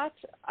welcome mat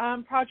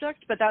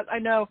project, but that I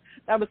know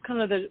that was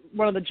kind of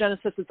one of the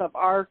genesis of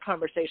our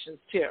conversations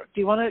too.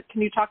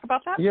 Can you talk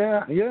about that?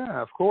 Yeah,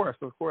 of course.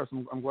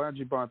 I'm glad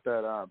you brought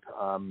that up.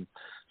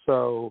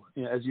 So,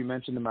 you know, as you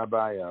mentioned in my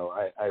bio,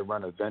 I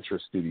run a venture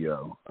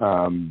studio,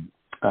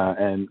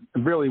 and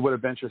really what a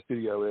venture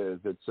studio is,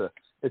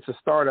 it's a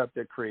startup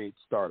that creates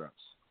startups.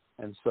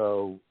 And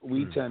so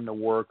we tend to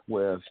work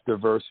with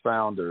diverse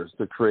founders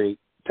to create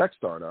tech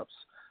startups.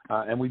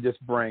 And we just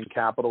bring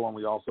capital, and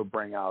we also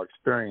bring our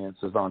experience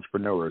as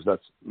entrepreneurs.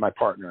 That's my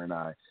partner and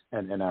I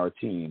and our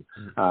team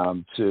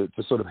to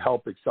sort of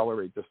help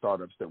accelerate the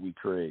startups that we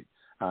create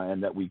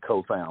and that we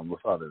co-found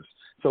with others.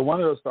 So one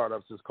of those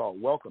startups is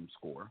called Welcome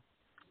Score.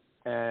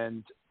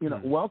 And, you know,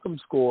 Welcome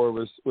Score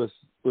was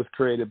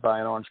created by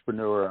an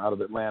entrepreneur out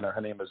of Atlanta. Her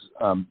name is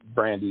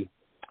Brandy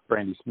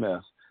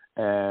Smith.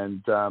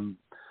 And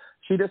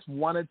she just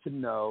wanted to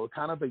know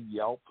kind of a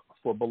Yelp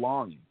for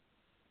belonging.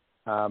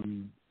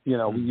 You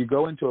know, when you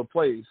go into a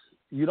place,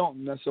 you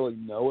don't necessarily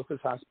know if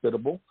it's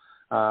hospitable.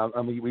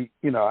 I mean,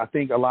 I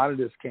think a lot of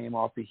this came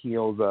off the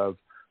heels of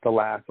the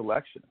last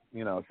election.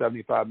 You know,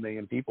 75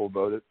 million people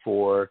voted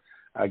for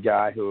a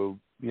guy who,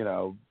 you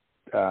know,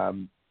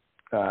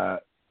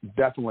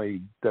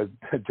 definitely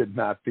did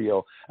not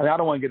feel. I mean, I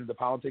don't want to get into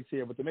politics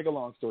here, but to make a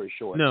long story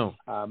short,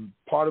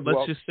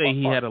 let's just say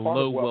he had a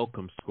low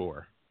welcome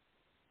score.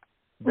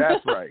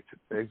 That's right.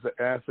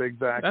 That's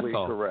exactly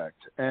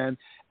correct. And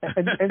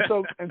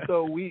so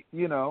we,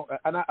 you know,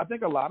 and I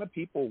think a lot of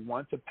people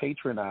want to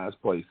patronize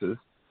places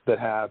that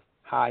have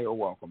higher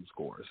welcome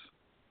scores,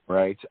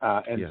 right?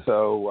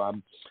 So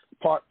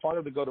part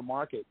of the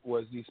go-to-market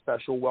was these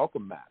special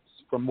welcome mats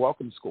from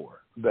Welcome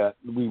Score that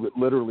we would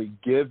literally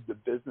give the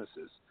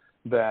businesses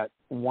that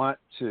want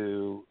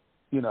to,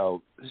 you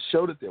know,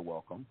 show that they're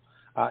welcome.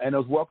 And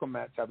those welcome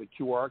mats have a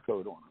QR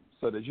code on them,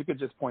 so that you could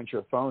just point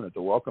your phone at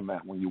the welcome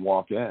mat when you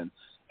walk in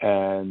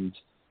and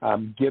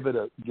give it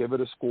a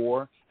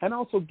score, and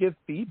also give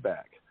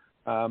feedback,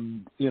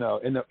 you know,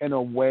 in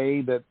a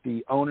way that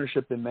the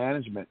ownership and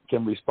management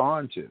can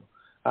respond to.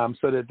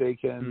 so that they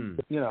can,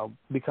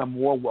 become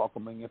more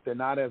welcoming if they're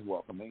not as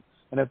welcoming.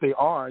 And if they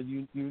are,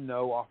 you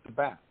know off the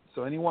bat.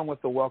 So anyone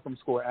with the Welcome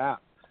Score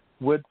app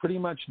would pretty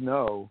much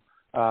know,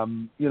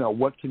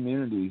 what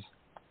communities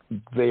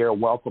they are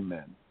welcome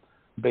in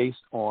based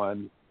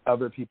on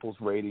other people's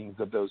ratings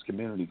of those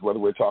communities, whether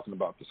we're talking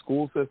about the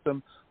school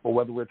system or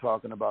whether we're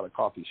talking about a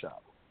coffee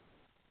shop.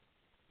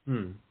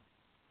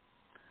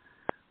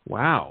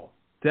 Wow.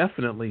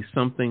 Definitely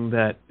something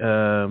that,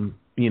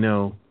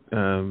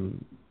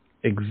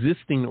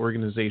 existing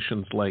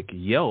organizations like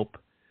Yelp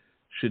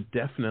should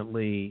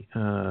definitely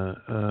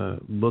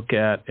look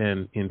at,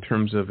 and in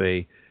terms of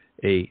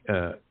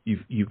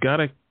you've got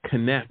to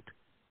connect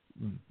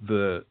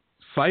the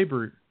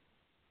cyber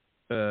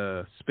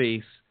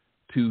space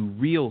to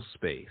real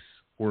space,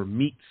 or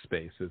meat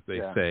space, as they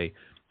say,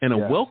 and a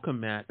welcome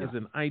mat is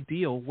an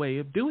ideal way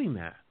of doing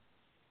that.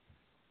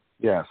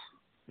 Yes.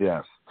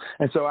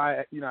 And so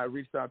I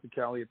reached out to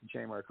Kelly at the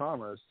Chamber of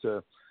Commerce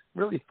to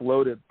really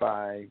float it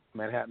by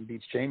Manhattan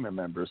Beach Chamber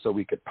members so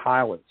we could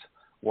pilot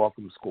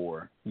Welcome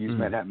Score, use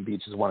Manhattan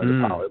Beach as one of the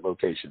pilot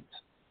locations.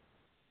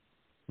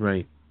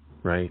 Right.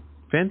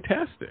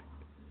 Fantastic.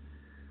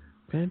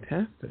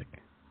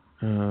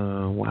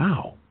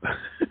 Wow.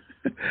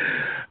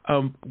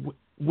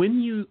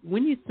 When you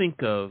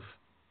think of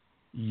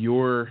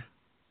you're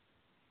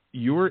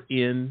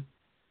in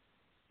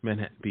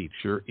Manhattan Beach,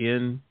 you're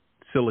in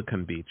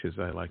Silicon Beach, as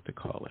I like to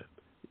call it,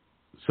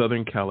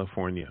 Southern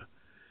California,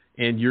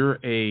 and you're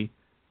a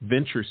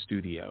venture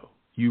studio,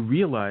 you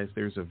realize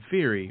there's a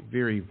very,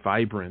 very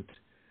vibrant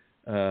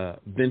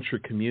venture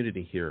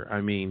community here.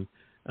 I mean,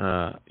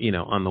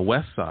 on the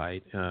west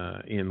side,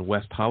 in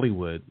West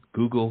Hollywood,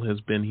 Google has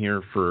been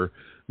here for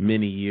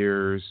many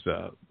years.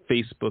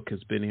 Facebook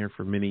has been here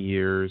for many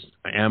years.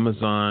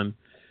 Amazon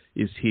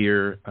is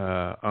here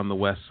on the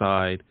west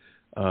side.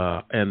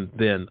 And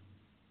then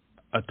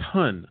a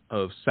ton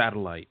of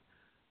satellite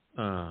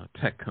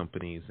tech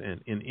companies.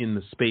 And in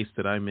the space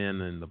that I'm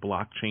in the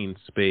blockchain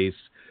space,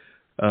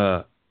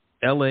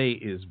 LA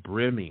is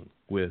brimming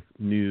with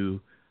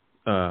new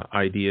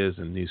ideas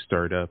and new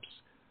startups.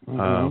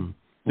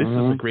 This is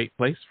a great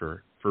place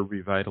for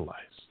Revitalize.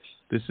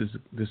 This is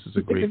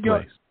a great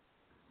place.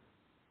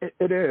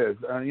 It is.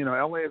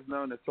 LA is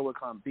known as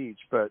Silicon Beach,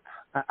 but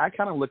I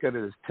kind of look at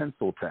it as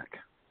tinsel tech,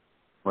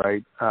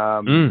 right?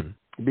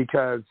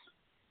 Because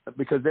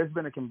there's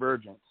been a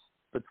convergence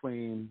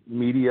between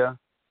media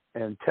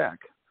and tech.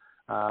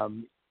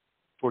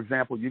 For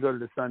example, you go to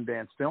the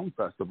Sundance Film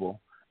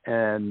Festival,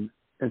 and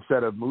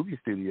instead of movie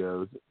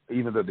studios,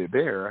 even though they're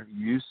there,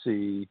 you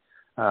see,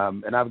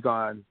 and I've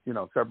gone,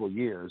 several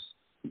years,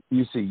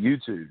 you see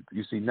YouTube,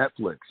 you see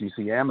Netflix, you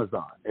see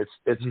Amazon.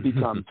 It's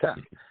become tech.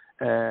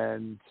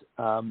 And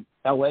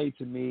LA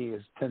to me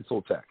is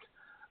tinsel tech.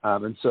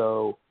 And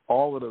so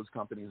all of those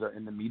companies are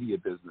in the media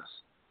business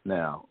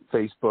now,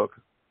 Facebook,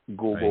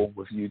 Google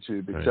with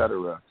YouTube, et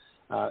cetera.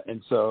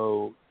 And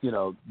so,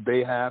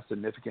 they have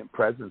significant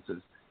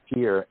presences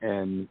here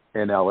in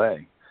LA,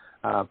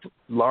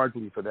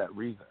 largely for that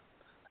reason.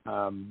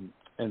 LA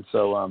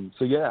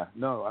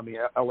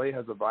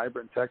has a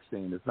vibrant tech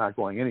scene. It's not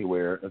going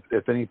anywhere.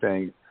 If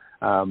anything,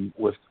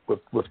 with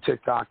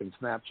TikTok and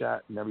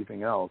Snapchat and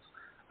everything else,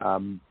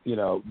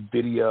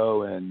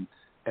 video and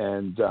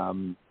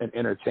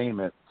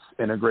entertainment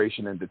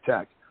integration into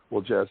tech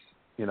will just,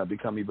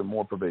 become even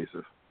more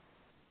pervasive.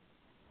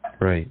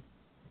 Right.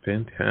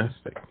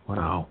 Fantastic.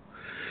 Wow.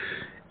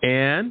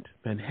 And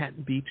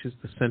Manhattan Beach is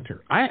the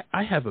center.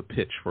 I have a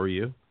pitch for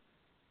you.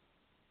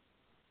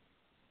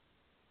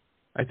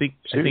 I think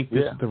this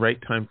is the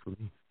right time for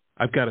me.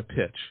 I've got a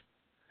pitch.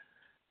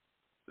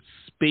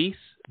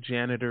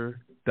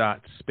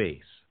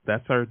 Spacejanitor.space.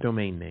 That's our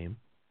domain name.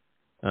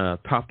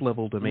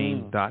 Top-level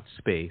domain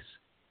 .space.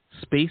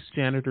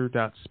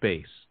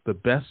 Spacejanitor.space. The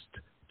best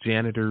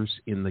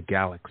janitors in the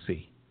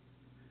galaxy.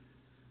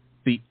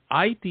 The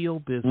ideal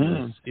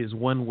business is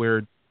one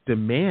where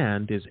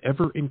demand is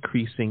ever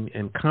increasing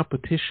and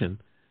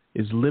competition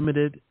is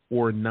limited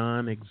or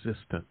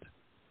non-existent.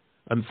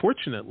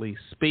 Unfortunately,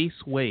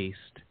 space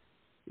waste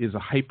is a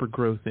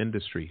hyper-growth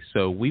industry,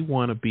 so we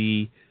want to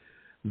be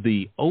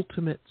the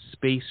ultimate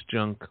space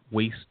junk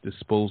waste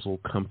disposal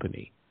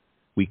company.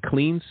 We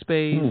clean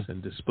space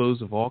and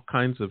dispose of all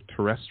kinds of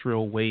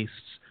terrestrial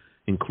wastes,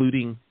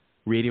 including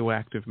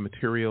radioactive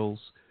materials.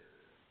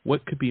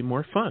 What could be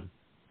more fun?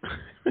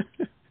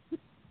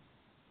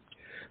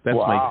 That's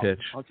my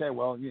pitch. Okay,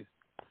 well,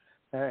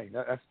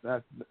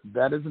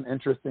 that is an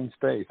interesting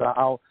space.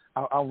 I'll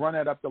run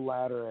it up the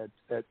ladder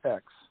at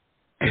X,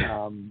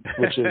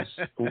 which is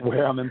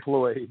where I'm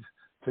employed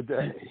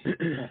today.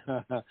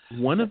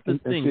 One of the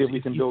things, see if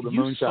we can build a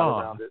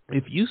moonshot around it.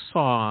 If you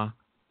saw,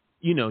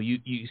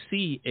 you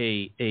see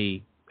a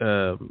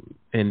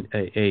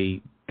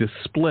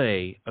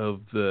display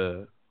of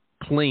the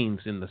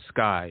planes in the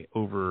sky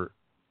over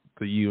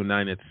the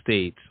United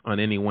States on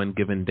any one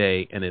given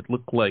day, and it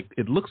looks like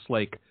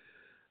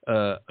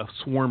a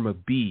swarm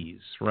of bees,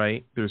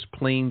 right? There's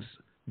planes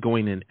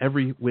going in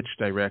every which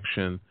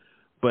direction,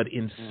 but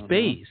in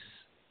space,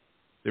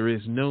 There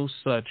is no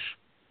such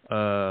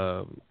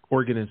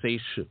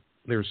organization.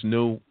 There's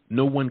no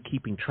one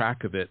keeping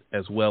track of it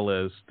as well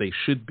as they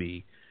should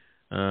be,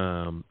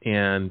 and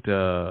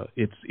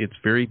it's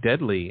very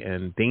deadly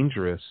and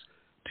dangerous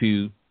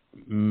to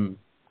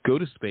go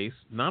to space.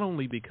 Not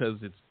only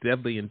because it's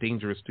deadly and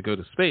dangerous to go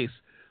to space,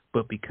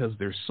 but because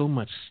there's so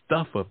much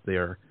stuff up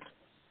there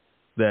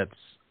that's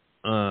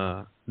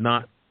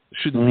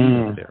shouldn't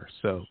be up there.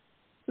 So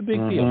it's a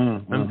big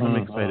deal. I'm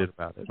excited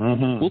about it.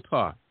 We'll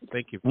talk.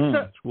 Thank you very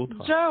much. We'll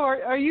talk. Joe,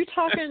 are you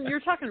talking? You're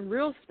talking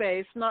real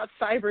space, not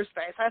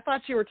cyberspace. I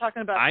thought you were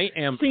talking about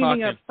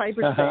cleaning up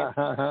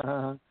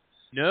cyberspace.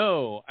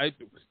 No,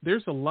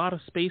 there's a lot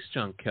of space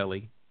junk,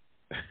 Kelly.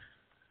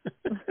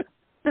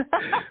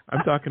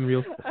 I'm talking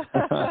real.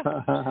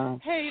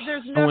 Hey,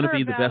 there's never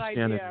a bad idea,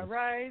 janitor.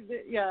 right?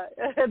 Yeah,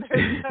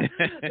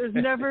 there's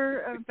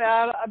never a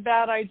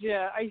bad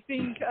idea. I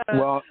think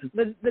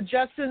the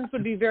Jetsons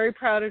would be very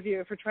proud of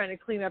you for trying to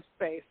clean up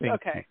space.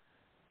 Okay.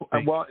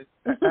 Well,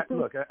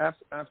 look,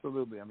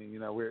 absolutely. I mean,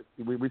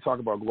 we talk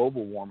about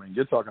global warming.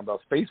 You're talking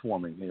about space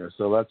warming here,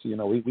 so that's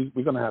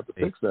we're going to have to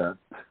fix that.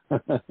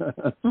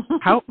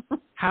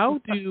 How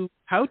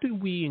do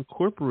we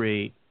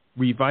incorporate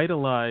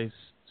Revitalize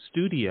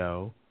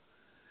Studio,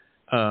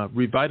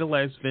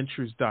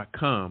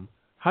 revitalizeventures.com?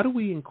 How do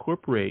we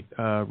incorporate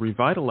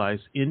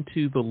Revitalize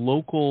into the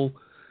local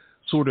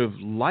sort of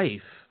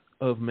life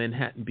of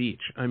Manhattan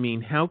Beach? I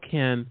mean, how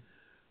can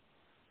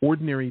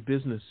ordinary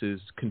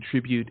businesses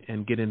contribute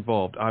and get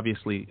involved?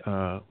 Obviously,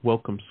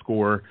 Welcome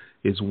Score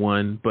is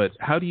one, but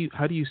how do you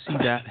see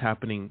that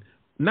happening?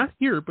 Not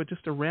here, but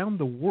just around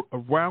the world,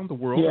 around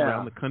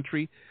the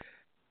country.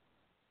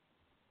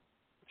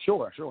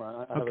 Sure.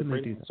 I have a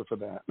great answer for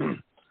that.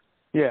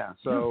 Yeah,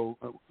 so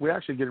we're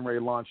actually getting ready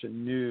to launch a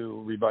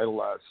new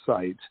revitalized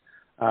site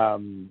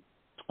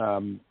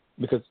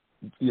because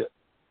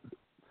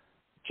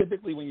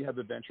typically when you have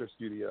a venture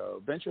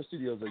studios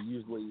are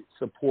usually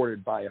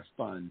supported by a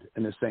fund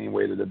in the same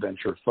way that a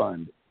venture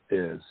fund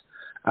is.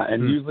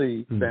 And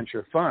usually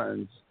venture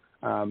funds,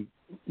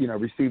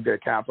 receive their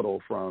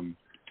capital from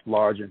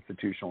large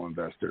institutional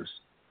investors.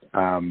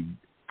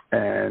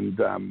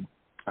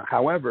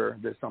 However,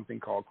 there's something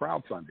called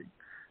crowdfunding.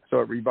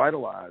 So at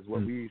Revitalize,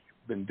 what we've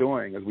been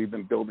doing is we've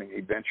been building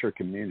a venture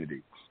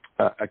community,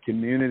 a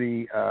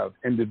community of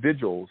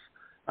individuals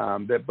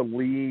that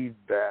believe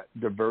that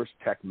diverse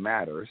tech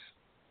matters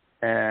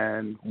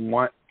and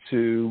want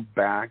to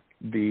back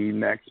the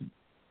next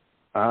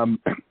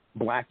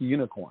black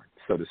unicorn,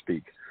 so to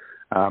speak.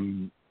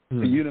 The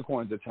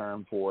unicorn is a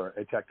term for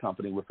a tech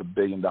company with $1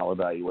 billion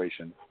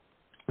valuation.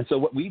 And so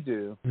what we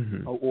do,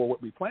 or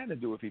what we plan to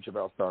do with each of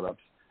our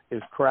startups,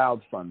 is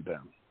crowdfund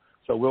them.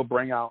 So we'll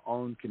bring our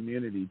own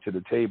community to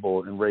the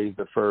table and raise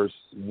the first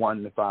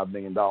 $1 to $5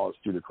 million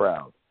through the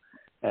crowd.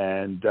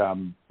 And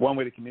one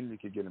way the community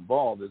could get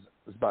involved is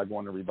by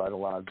going to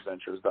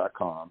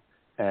revitalizeventures.com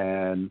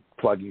and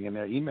plugging in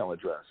their email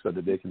address so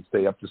that they can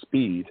stay up to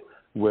speed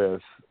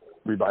with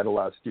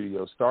Revitalize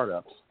Studio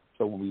startups.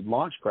 So when we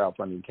launch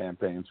crowdfunding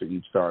campaigns for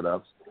each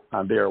startup,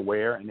 they're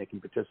aware and they can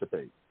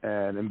participate.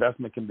 And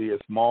investment can be as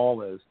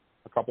small as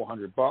a couple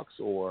 $100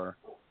 or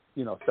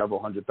several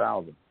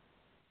 $100,000.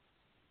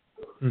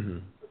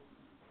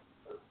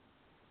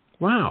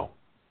 Wow.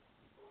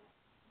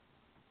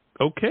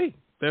 Okay,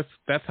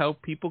 that's how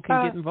people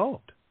can get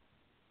involved.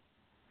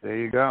 There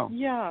you go.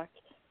 Yeah.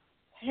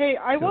 Hey,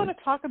 I want to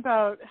talk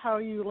about how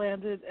you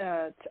landed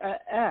at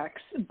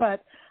X,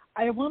 but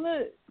I want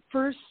to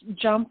first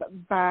jump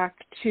back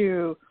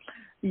to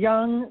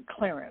young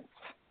Clarence.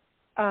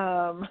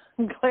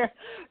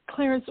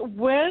 Clarence,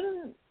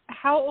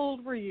 how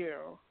old were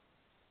you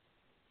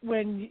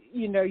when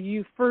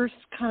you first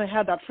kind of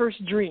had that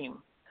first dream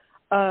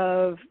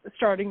of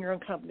starting your own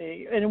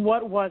company, and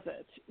what was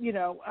it?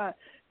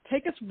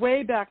 Take us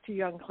way back to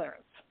young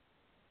Clarence.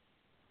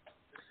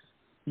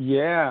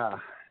 Yeah.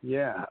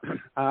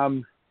 I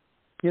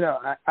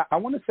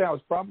want to say I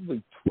was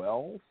probably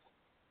 12.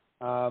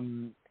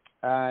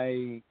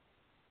 I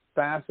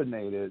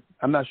fascinated.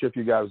 I'm not sure if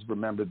you guys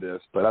remember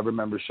this, but I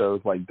remember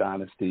shows like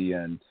Dynasty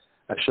and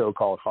a show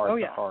called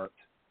Heart to Heart.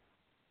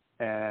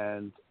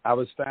 And I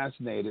was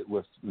fascinated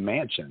with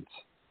mansions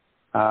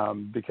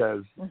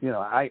because,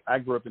 I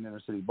grew up in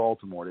inner city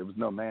Baltimore. There was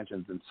no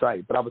mansions in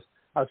sight, but I was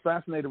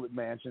fascinated with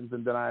mansions,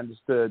 and then I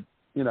understood,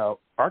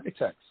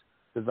 architects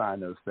design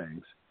those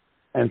things.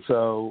 And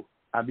so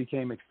I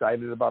became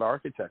excited about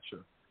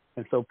architecture.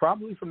 And so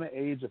probably from the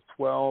age of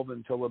 12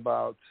 until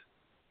about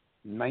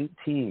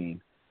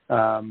 19,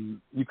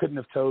 you couldn't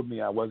have told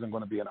me I wasn't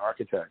going to be an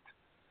architect.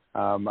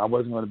 I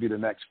wasn't going to be the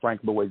next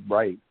Frank Lloyd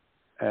Wright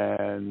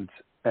and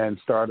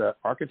start an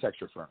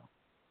architecture firm.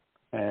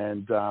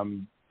 And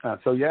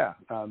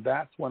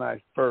that's when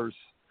I first,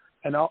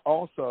 and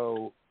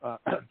also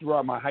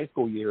throughout my high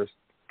school years,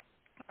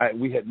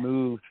 we had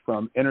moved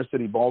from inner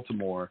city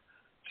Baltimore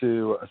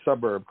to a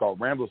suburb called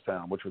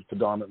Randallstown, which was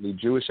predominantly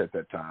Jewish at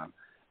that time.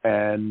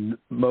 And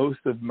most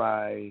of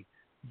my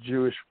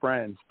Jewish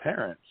friends'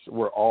 parents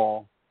were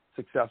all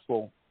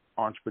successful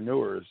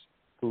entrepreneurs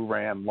who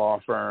ran law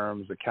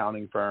firms,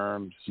 accounting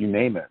firms, you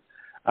name it.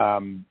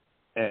 And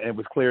it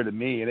was clear to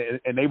me,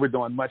 and they were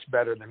doing much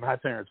better than my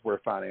parents were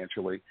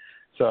financially.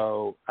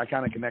 So I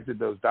kind of connected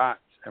those dots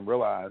and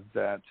realized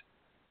that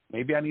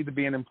maybe I need to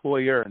be an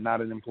employer and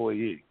not an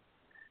employee.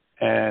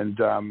 And,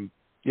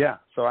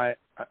 so I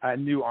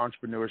knew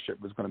entrepreneurship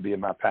was going to be in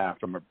my path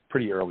from a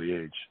pretty early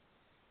age.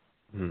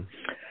 Mm-hmm.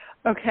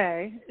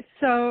 Okay.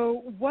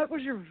 So what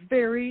was your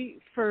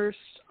very first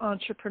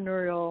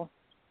entrepreneurial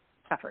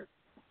effort?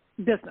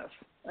 Business,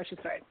 I should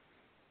say.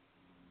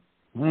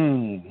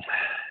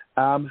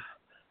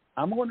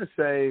 I'm going to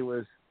say it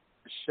was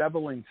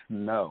shoveling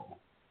snow,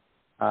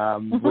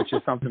 which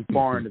is something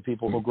foreign to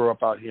people who grew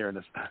up out here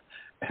in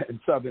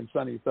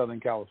sunny Southern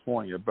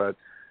California. But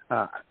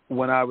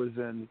when I was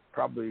in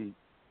probably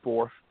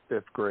 4th,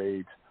 5th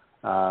grade,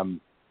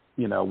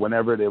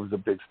 whenever there was a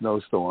big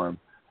snowstorm,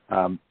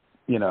 and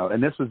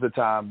this was the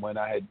time when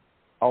I had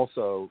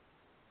also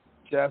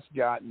just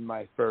gotten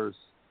my first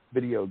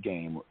video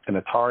game, an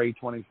Atari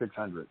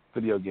 2600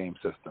 video game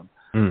system,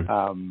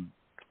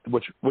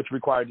 which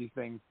required these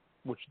things,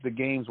 which the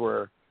games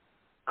were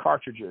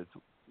cartridges,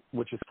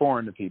 which is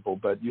foreign to people,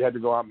 but you had to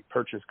go out and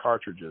purchase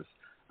cartridges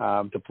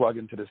to plug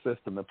into the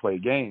system to play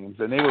games,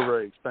 and they were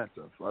very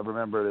expensive. I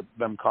remember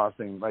them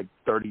costing like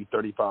 $30,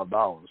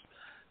 $35.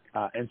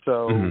 And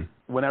so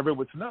whenever it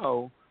would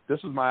snow,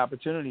 this was my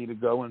opportunity to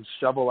go and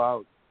shovel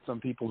out some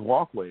people's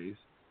walkways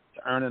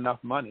to earn enough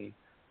money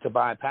to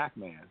buy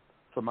Pac-Man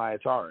for my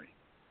Atari.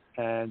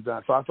 And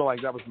so I feel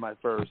like that was my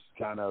first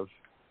kind of,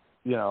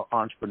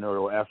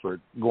 entrepreneurial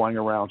effort, going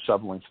around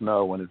shoveling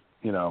snow when it's,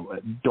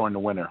 during the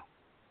winter.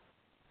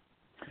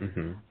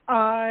 Mm-hmm.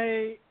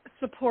 I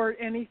support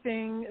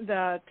anything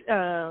that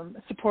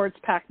supports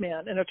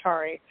Pac-Man and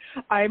Atari.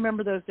 I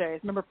remember those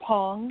days. Remember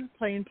Pong,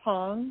 playing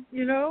Pong,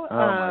 Oh,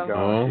 my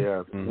gosh,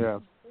 yes,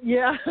 yes.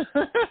 Yeah.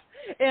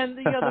 And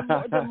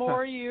the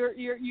more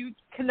you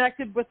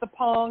connected with the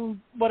Pong,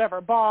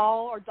 whatever,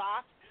 ball or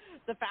dot,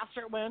 the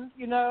faster it went,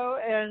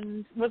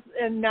 and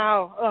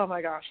now, oh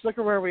my gosh, look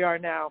at where we are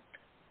now.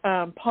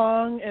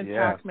 Pong and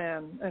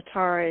Pac-Man,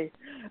 Atari.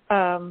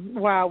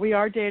 Wow, we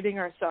are dating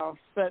ourselves,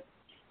 but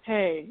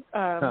hey,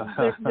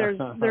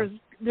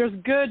 there's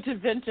good to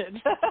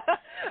vintage.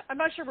 I'm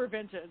not sure we're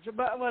vintage,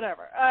 but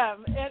whatever.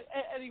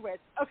 Anyways,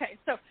 okay.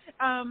 So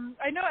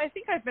I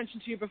think I've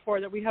mentioned to you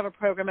before that we have a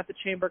program at the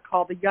Chamber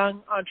called the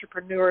Young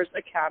Entrepreneurs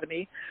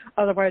Academy,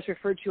 otherwise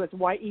referred to as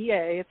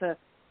YEA. It's a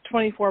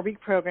 24-week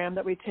program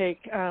that we take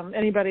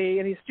any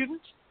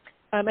student,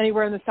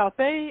 anywhere in the South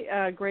Bay,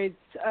 grades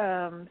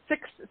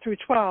 6 through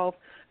 12,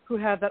 who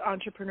have that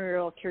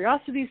entrepreneurial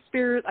curiosity,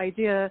 spirit,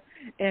 idea,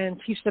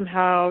 and teach them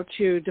how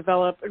to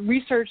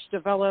research,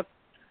 develop,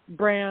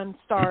 brand,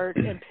 start,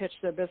 and pitch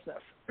their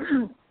business.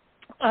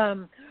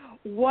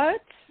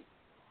 What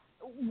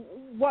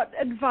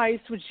advice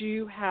would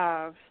you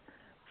have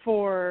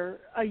for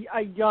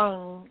a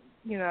young,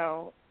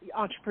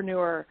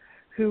 entrepreneur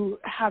who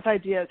has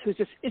ideas, who's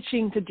just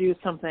itching to do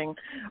something?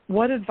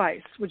 What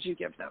advice would you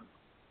give them?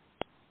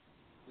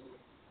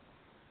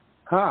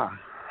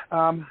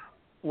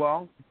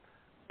 Well,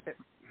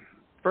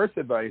 first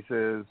advice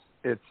is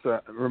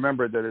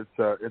remember that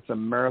it's a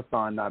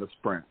marathon, not a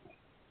sprint,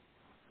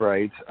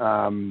 right?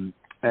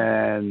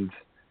 And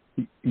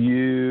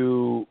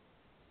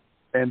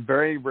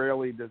very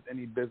rarely does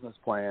any business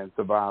plan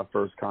survive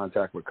first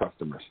contact with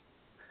customers,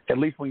 at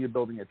least when you're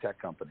building a tech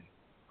company.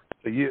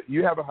 So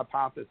you have a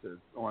hypothesis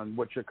on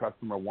what your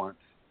customer wants.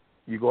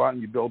 You go out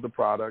and you build the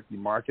product, you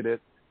market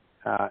it,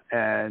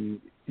 and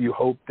you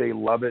hope they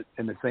love it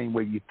in the same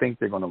way you think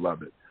they're going to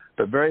love it.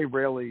 But very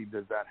rarely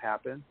does that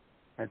happen,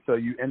 and so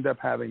you end up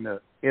having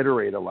to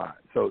iterate a lot.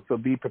 So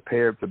be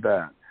prepared for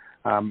that.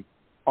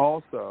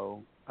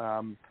 Also,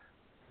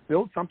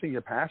 build something you're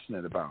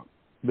passionate about,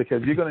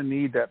 because you're going to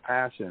need that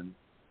passion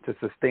to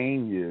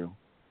sustain you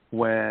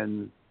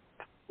when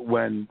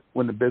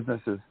the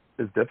business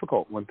is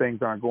difficult, when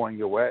things aren't going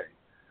your way,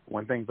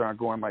 when things aren't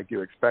going like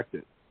you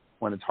expected,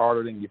 when it's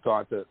harder than you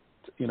thought to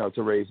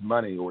raise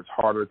money, or it's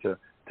harder to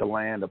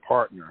land a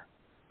partner.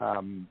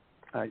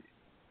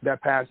 That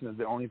passion is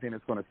the only thing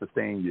that's going to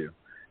sustain you.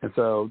 And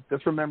so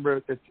just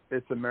remember,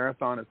 it's a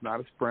marathon, it's not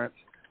a sprint,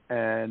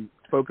 and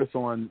focus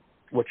on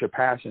what your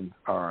passions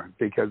are,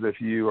 because if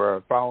you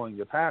are following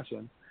your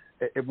passion,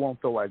 it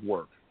won't feel like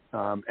work,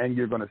 and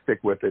you're going to stick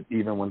with it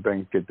even when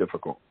things get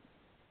difficult.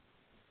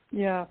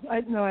 Yeah,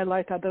 I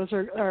like that. Those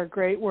are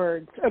great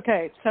words.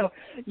 Okay, so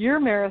your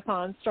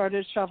marathon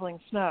started shoveling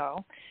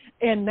snow,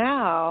 and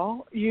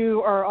now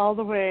you are all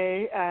the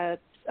way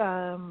at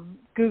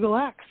Google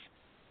X.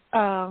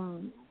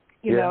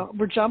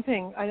 We're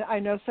jumping, I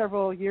know,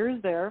 several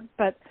years there,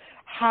 but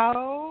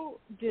how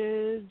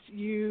did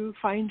you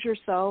find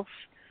yourself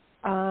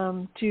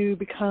to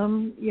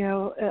become,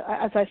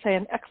 as I say,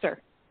 an Xer?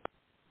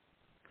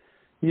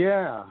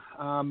 Yeah.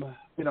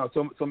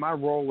 So my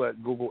role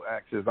at Google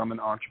X is I'm an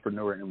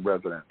entrepreneur in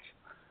residence.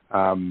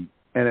 And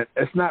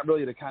it's not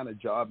really the kind of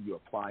job you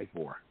apply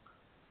for.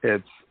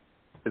 It's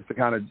the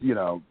kind of,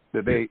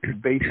 that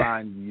they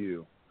find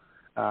you.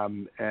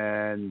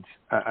 And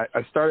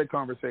I started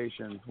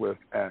conversations with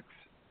X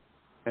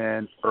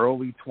in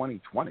early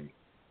 2020.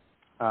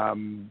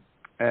 And,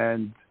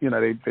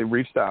 they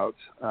reached out.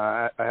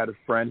 I had a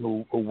friend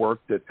who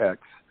worked at X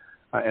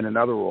in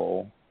another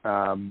role.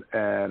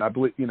 And I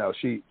believe,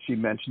 she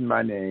mentioned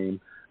my name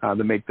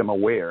to make them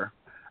aware.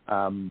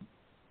 And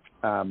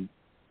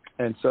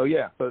so,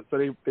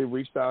 so they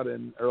reached out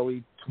in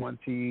early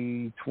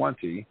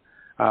 2020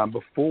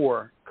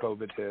 before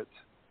COVID hit.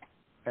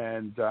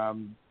 And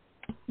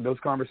those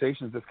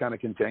conversations just kind of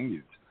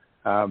continued.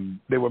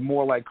 They were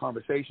more like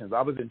conversations.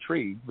 I was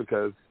intrigued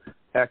because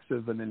X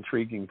is an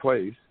intriguing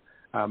place.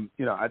 I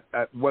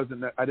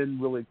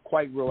didn't really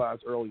quite realize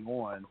early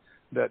on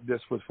that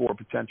this was for a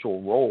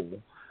potential role.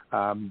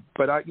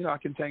 But I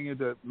continued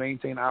to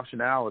maintain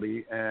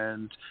optionality,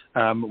 and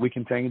we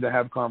continued to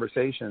have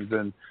conversations.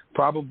 And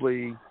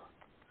probably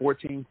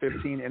 14,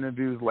 15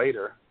 interviews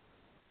later,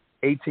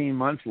 18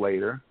 months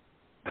later,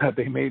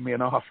 they made me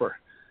an offer.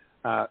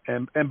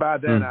 And by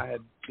then I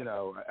had,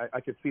 I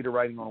could see the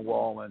writing on the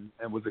wall and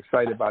was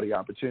excited by the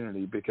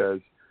opportunity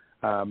because,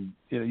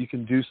 you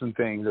can do some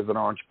things as an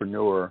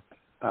entrepreneur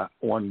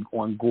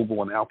on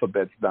Google and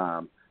Alphabet's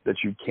dime that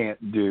you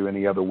can't do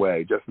any other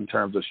way, just in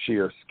terms of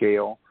sheer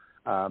scale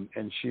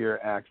and sheer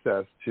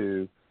access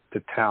to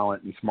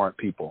talent and smart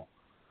people.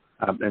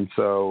 And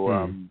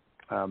so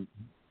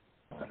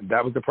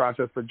that was the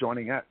process for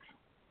joining X.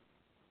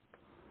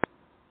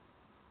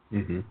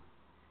 Mm-hmm.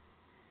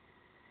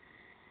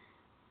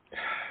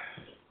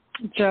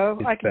 Joe,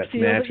 I can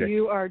feel magic. that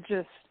you are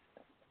just,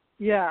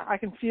 I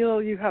can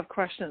feel you have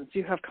questions,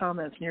 you have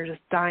comments, and you're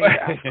just dying to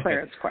ask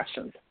Clarence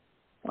questions.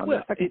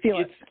 Well, I can feel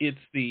it. It's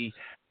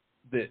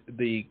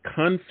the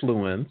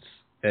confluence,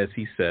 as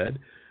he said,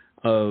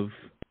 of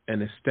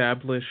an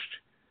established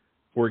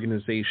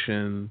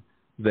organization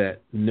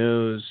that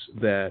knows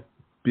that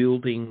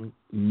building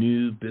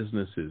new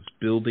businesses,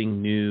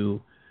 building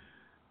new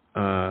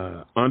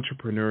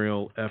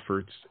entrepreneurial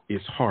efforts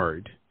is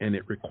hard, and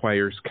it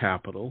requires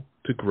capital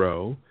to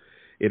grow.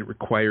 It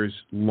requires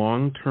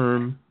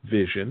long-term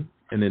vision,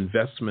 an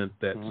investment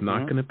that's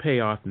not going to pay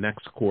off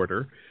next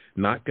quarter,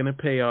 not going to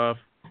pay off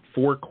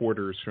 4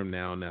 quarters from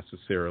now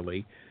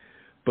necessarily,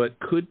 but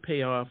could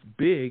pay off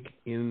big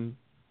in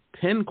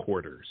 10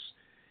 quarters.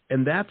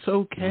 And that's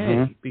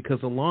okay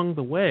because along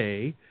the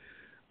way,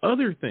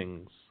 other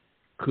things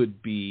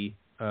could be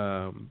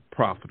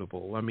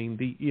profitable. I mean,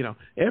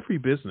 every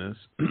business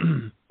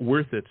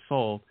worth its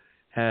salt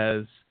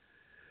has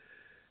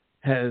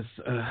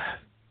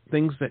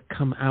things that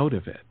come out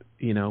of it,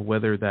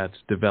 whether that's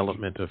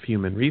development of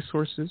human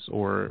resources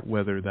or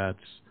whether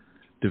that's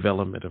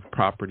development of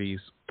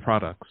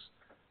products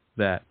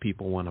that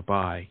people want to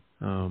buy.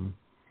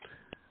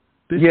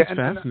 This is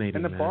fascinating.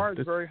 And the bar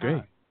is very great.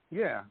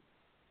 high.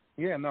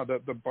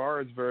 The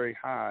bar is very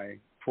high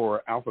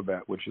for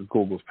Alphabet, which is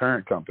Google's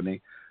parent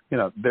company.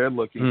 They're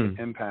looking to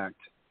impact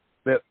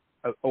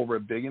over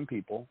 1 billion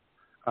people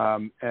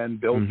and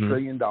build $1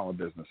 trillion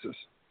businesses,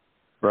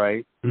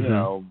 right?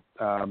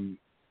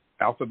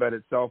 Alphabet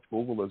itself,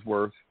 Google, is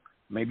worth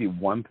maybe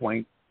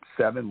 $1.7,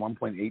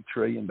 $1.8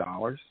 trillion.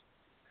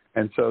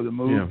 And so to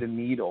move the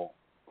needle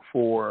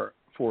for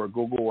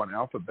Google and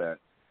Alphabet,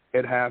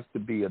 it has to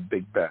be a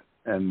big bet.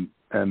 And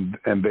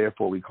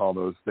therefore we call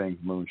those things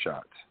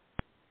moonshots.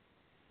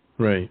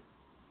 Right.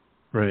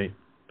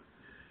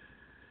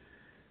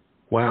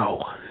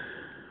 Wow.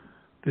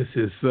 This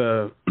is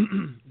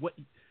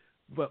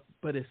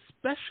but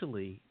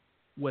especially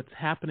what's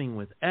happening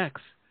with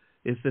X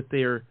is that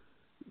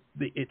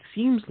it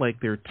seems like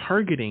they're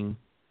targeting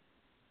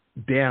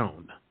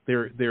down.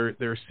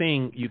 They're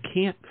saying you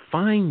can't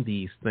find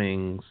these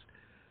things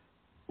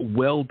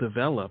well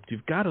developed.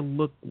 You've got to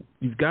look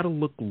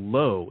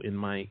low. In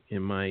my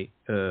my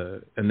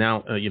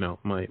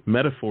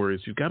metaphor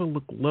is you've got to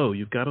look low.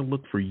 You've got to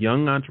look for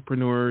young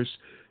entrepreneurs.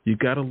 You've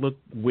got to look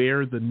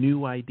where the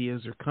new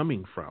ideas are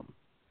coming from,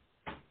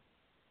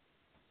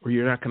 or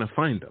you're not going to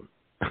find them.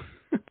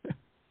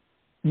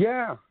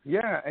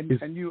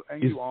 And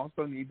you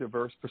also need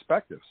diverse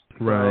perspectives.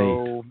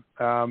 Right.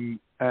 So,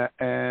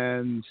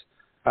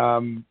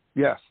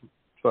 yes.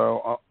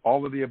 So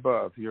all of the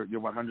above. You're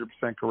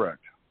 100% correct.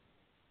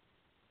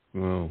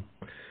 Well,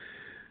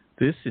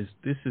 this is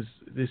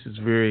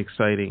very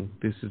exciting.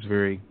 This is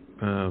very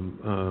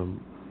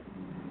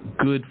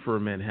good for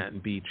Manhattan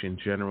Beach in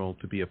general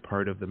to be a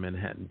part of the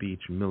Manhattan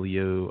Beach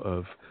milieu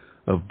of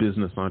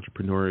business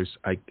entrepreneurs.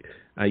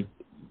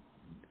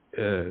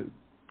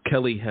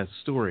 Kelly has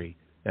story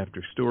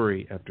after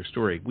story after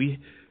story.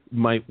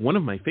 One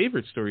of my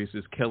favorite stories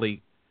is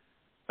Kelly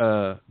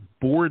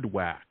board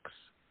wax.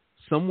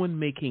 Someone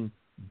making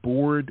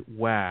board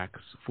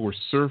wax for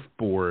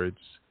surfboards.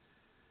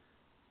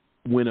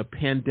 When a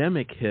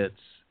pandemic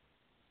hits,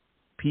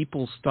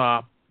 people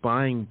stop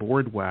buying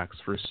board wax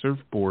for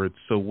surfboards.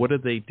 So what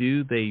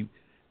do?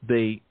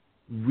 They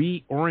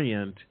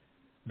reorient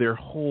their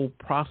whole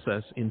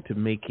process into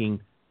making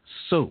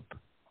soap.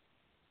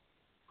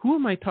 Who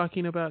am I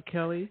talking about,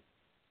 Kelly?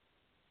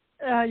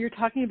 You're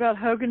talking about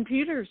Hogan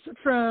Peters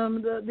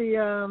from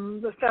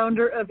the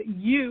founder of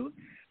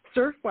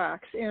Surf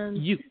Wax, and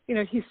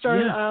he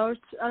started out.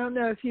 I don't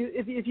know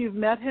if you've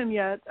met him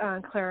yet,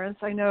 Clarence.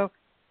 I know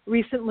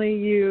recently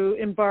you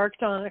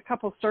embarked on a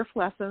couple surf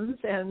lessons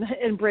and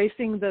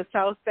embracing the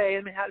South Bay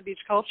and Manhattan Beach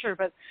culture.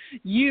 But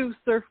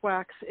Surf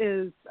Wax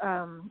is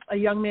a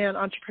young man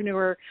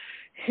entrepreneur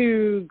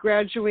who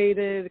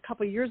graduated a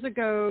couple of years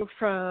ago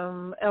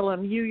from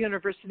LMU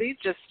University,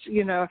 just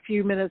a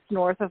few minutes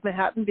north of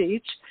Manhattan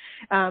Beach.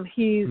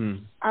 He's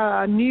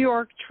a New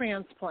York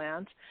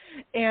transplant,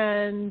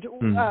 and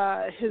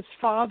his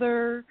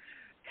father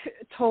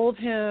told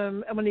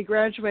him when he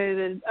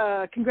graduated,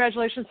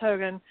 congratulations,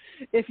 Hogan.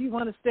 If you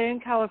want to stay in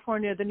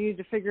California, then you need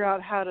to figure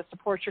out how to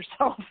support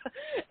yourself.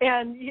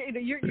 And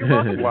you're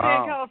welcome to stay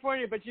in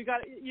California, but you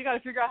got to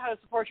figure out how to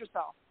support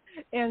yourself.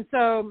 And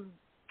so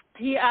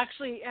he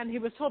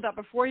was told that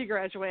before he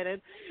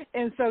graduated.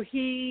 And so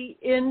he,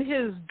 in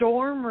his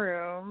dorm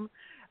room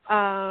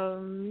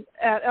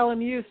at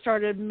LMU,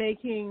 started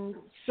making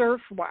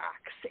surf wax.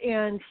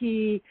 And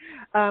he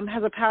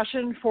has a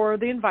passion for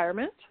the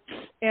environment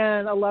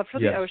and a love for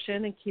the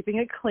ocean and keeping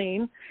it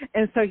clean.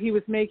 And so he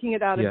was making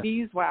it out of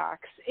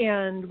beeswax,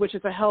 which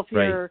is a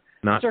healthier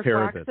surf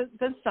wax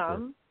than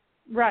some.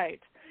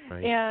 Right.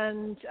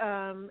 And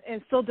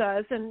still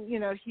does, and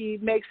he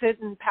makes it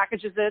and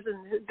packages it,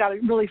 and got a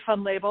really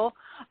fun label,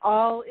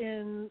 all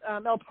in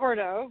El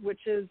Porto,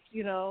 which is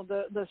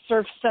the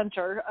surf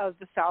center of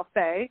the South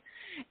Bay.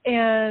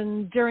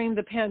 And during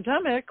the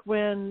pandemic,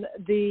 when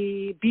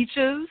the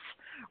beaches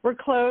were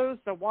closed,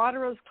 the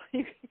water was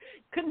you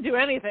couldn't do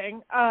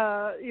anything.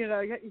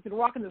 You could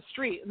walk in the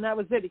street, and that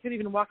was it. You couldn't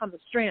even walk on the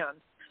strand.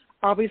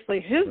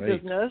 Obviously, his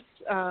business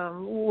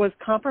was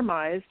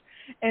compromised.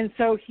 And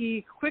so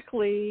he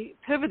quickly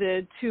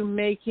pivoted to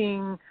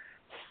making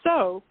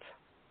soap,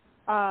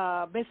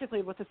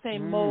 basically with the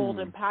same mold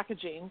and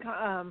packaging,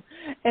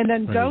 and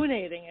then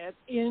donating it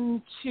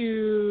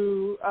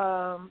into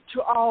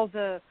to all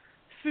the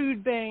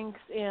food banks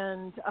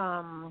and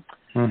I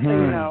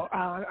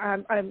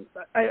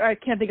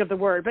can't think of the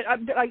word, but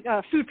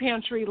food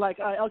pantry, like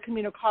El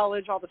Camino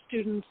College, all the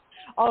students.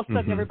 All of a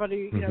sudden,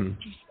 everybody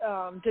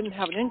didn't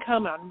have an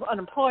income,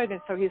 unemployed,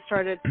 and so he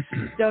started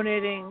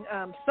donating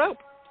soap.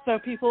 So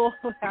people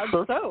have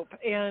soap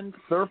and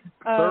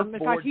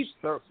surfboard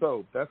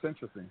soap. That's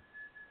interesting.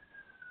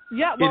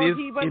 Yeah, well,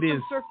 he went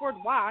from surfboard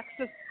wax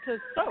to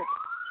soap.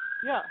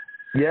 Yeah.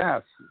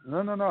 Yes.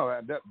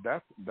 No.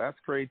 That's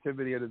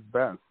creativity at its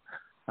best.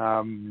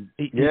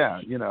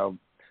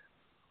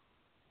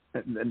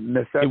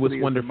 Necessity it was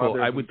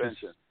wonderful. I would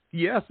invention.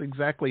 Yes,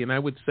 exactly. And I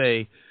would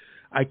say,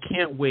 I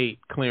can't wait,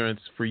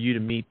 Clarence, for you to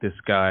meet this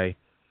guy.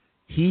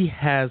 He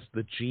has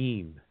the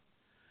gene.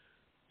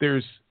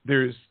 There's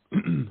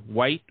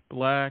white,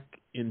 black,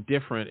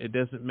 indifferent. It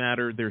doesn't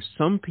matter. There's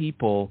some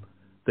people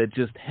that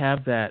just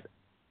have that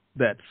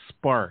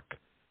spark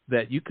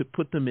that you could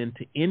put them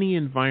into any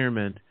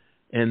environment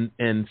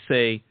and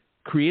say,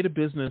 create a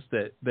business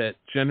that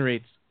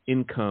generates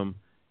income,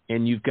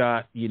 and you've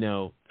got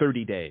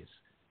 30 days,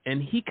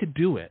 and he could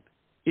do it.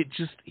 It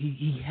just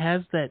he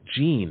has that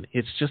gene.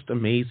 It's just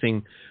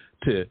amazing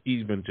to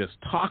even just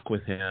talk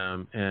with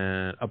him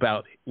and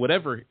about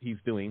whatever he's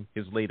doing,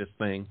 his latest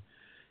thing,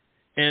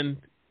 and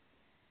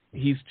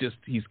he's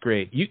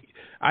great.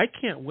 I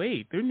can't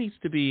wait. There needs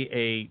to be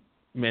a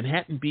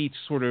Manhattan Beach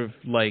sort of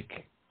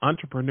like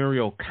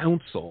entrepreneurial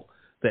council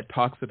that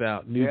talks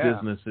about new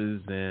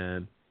businesses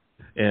and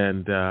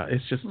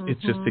it's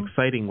just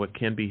exciting what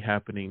can be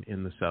happening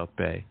in the South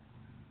Bay.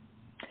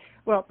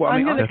 Well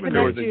I'm going to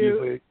connect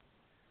you.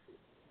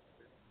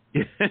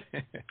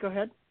 Go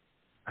ahead.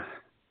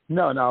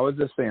 No, I was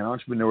just saying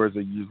entrepreneurs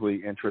are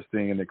usually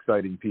interesting and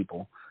exciting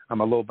people. I'm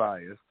a little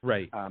biased.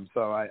 Right.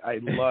 So I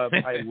love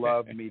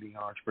meeting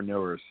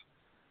entrepreneurs.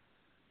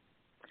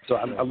 So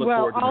I look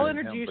forward to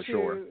meeting him for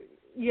sure.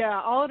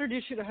 Yeah, I'll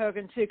introduce you to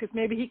Hogan, too, because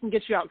maybe he can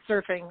get you out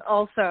surfing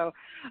also.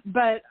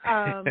 But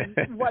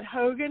what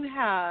Hogan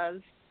has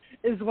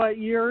is what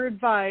your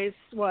advice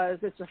was,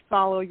 is to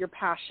follow your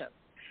passion,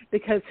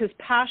 because his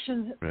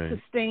passion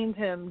sustained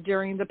him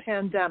during the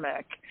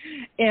pandemic,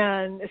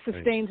 and it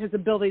sustained his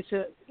ability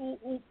to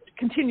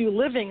continue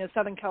living in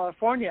Southern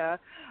California.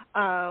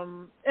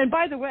 And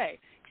by the way,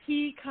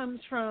 he comes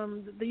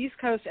from the East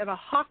Coast and a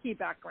hockey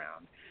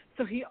background.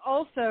 So he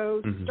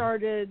also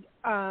started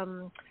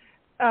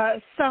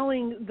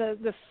selling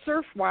the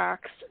surf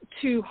wax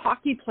to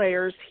hockey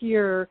players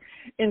here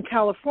in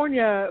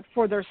California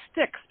for their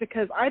sticks,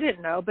 because I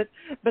didn't know, but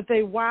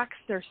they wax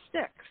their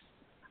sticks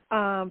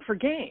for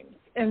games.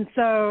 And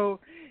so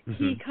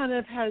he kind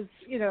of has,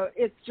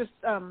 it's just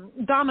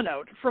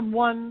dominoed from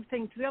one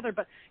thing to the other.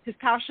 But his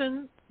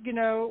passion,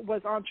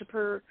 was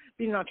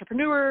being an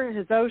entrepreneur,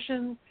 his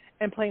ocean,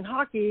 and playing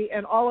hockey,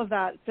 and all of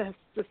that has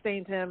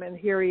sustained him. And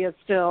here he is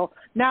still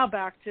now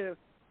back to,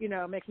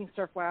 making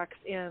surf wax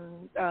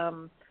in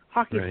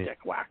hockey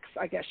stick wax,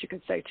 I guess you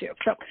could say too.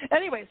 So,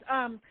 anyways,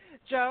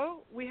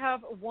 Joe, we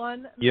have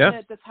 1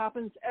 minute. This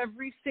happens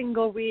every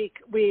single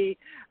week. The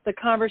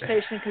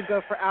conversation could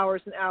go for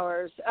hours and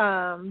hours,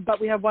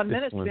 but we have 1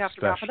 minute, so we have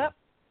to wrap it up.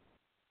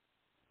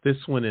 This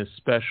one is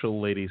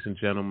special, ladies and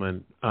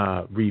gentlemen.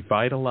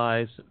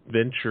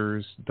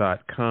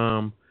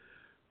 RevitalizeVentures.com.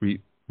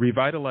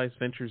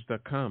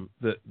 RevitalizeVentures.com.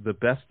 The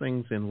best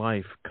things in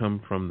life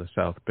come from the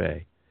South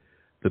Bay.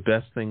 The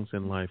best things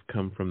in life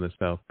come from the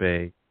South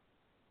Bay.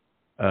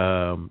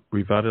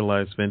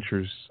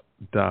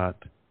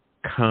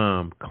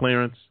 RevitalizeVentures.com.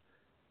 Clarence,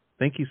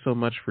 thank you so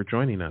much for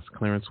joining us.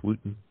 Clarence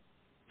Wooten,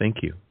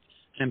 thank you.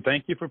 And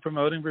thank you for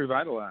promoting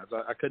Revitalize.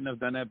 I couldn't have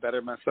done that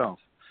better myself.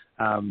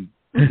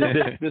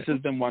 This has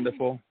been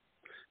wonderful.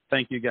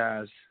 Thank you,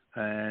 guys.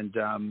 And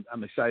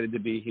I'm excited to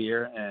be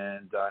here,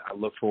 and I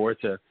look forward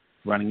to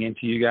running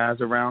into you guys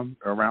around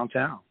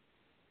town.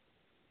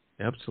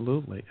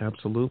 Absolutely.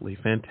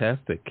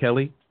 Fantastic.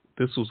 Kelly,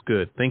 this was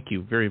good. Thank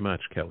you very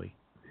much, Kelly.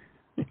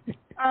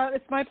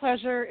 It's my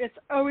pleasure. It's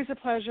always a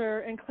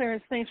pleasure. And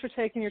Clarence, thanks for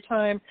taking your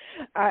time.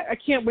 I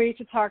can't wait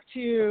to talk to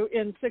you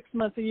in 6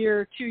 months, a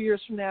year, 2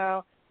 years from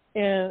now.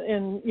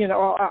 And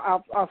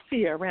I'll see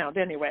you around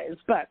anyways.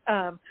 But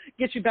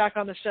get you back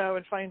on the show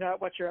and find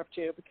out what you're up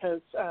to,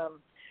 because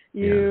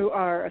you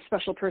are a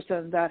special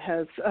person that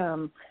has,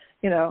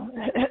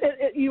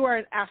 you are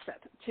an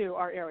asset to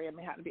our area in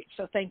Manhattan Beach.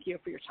 So thank you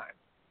for your time.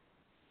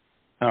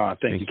 Oh,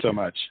 thank you so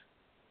much.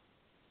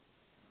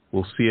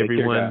 We'll see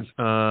everyone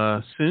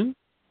soon.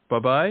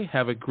 Bye-bye.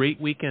 Have a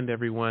great weekend,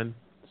 everyone.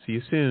 See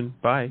you soon.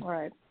 Bye. All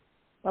right.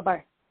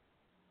 Bye-bye.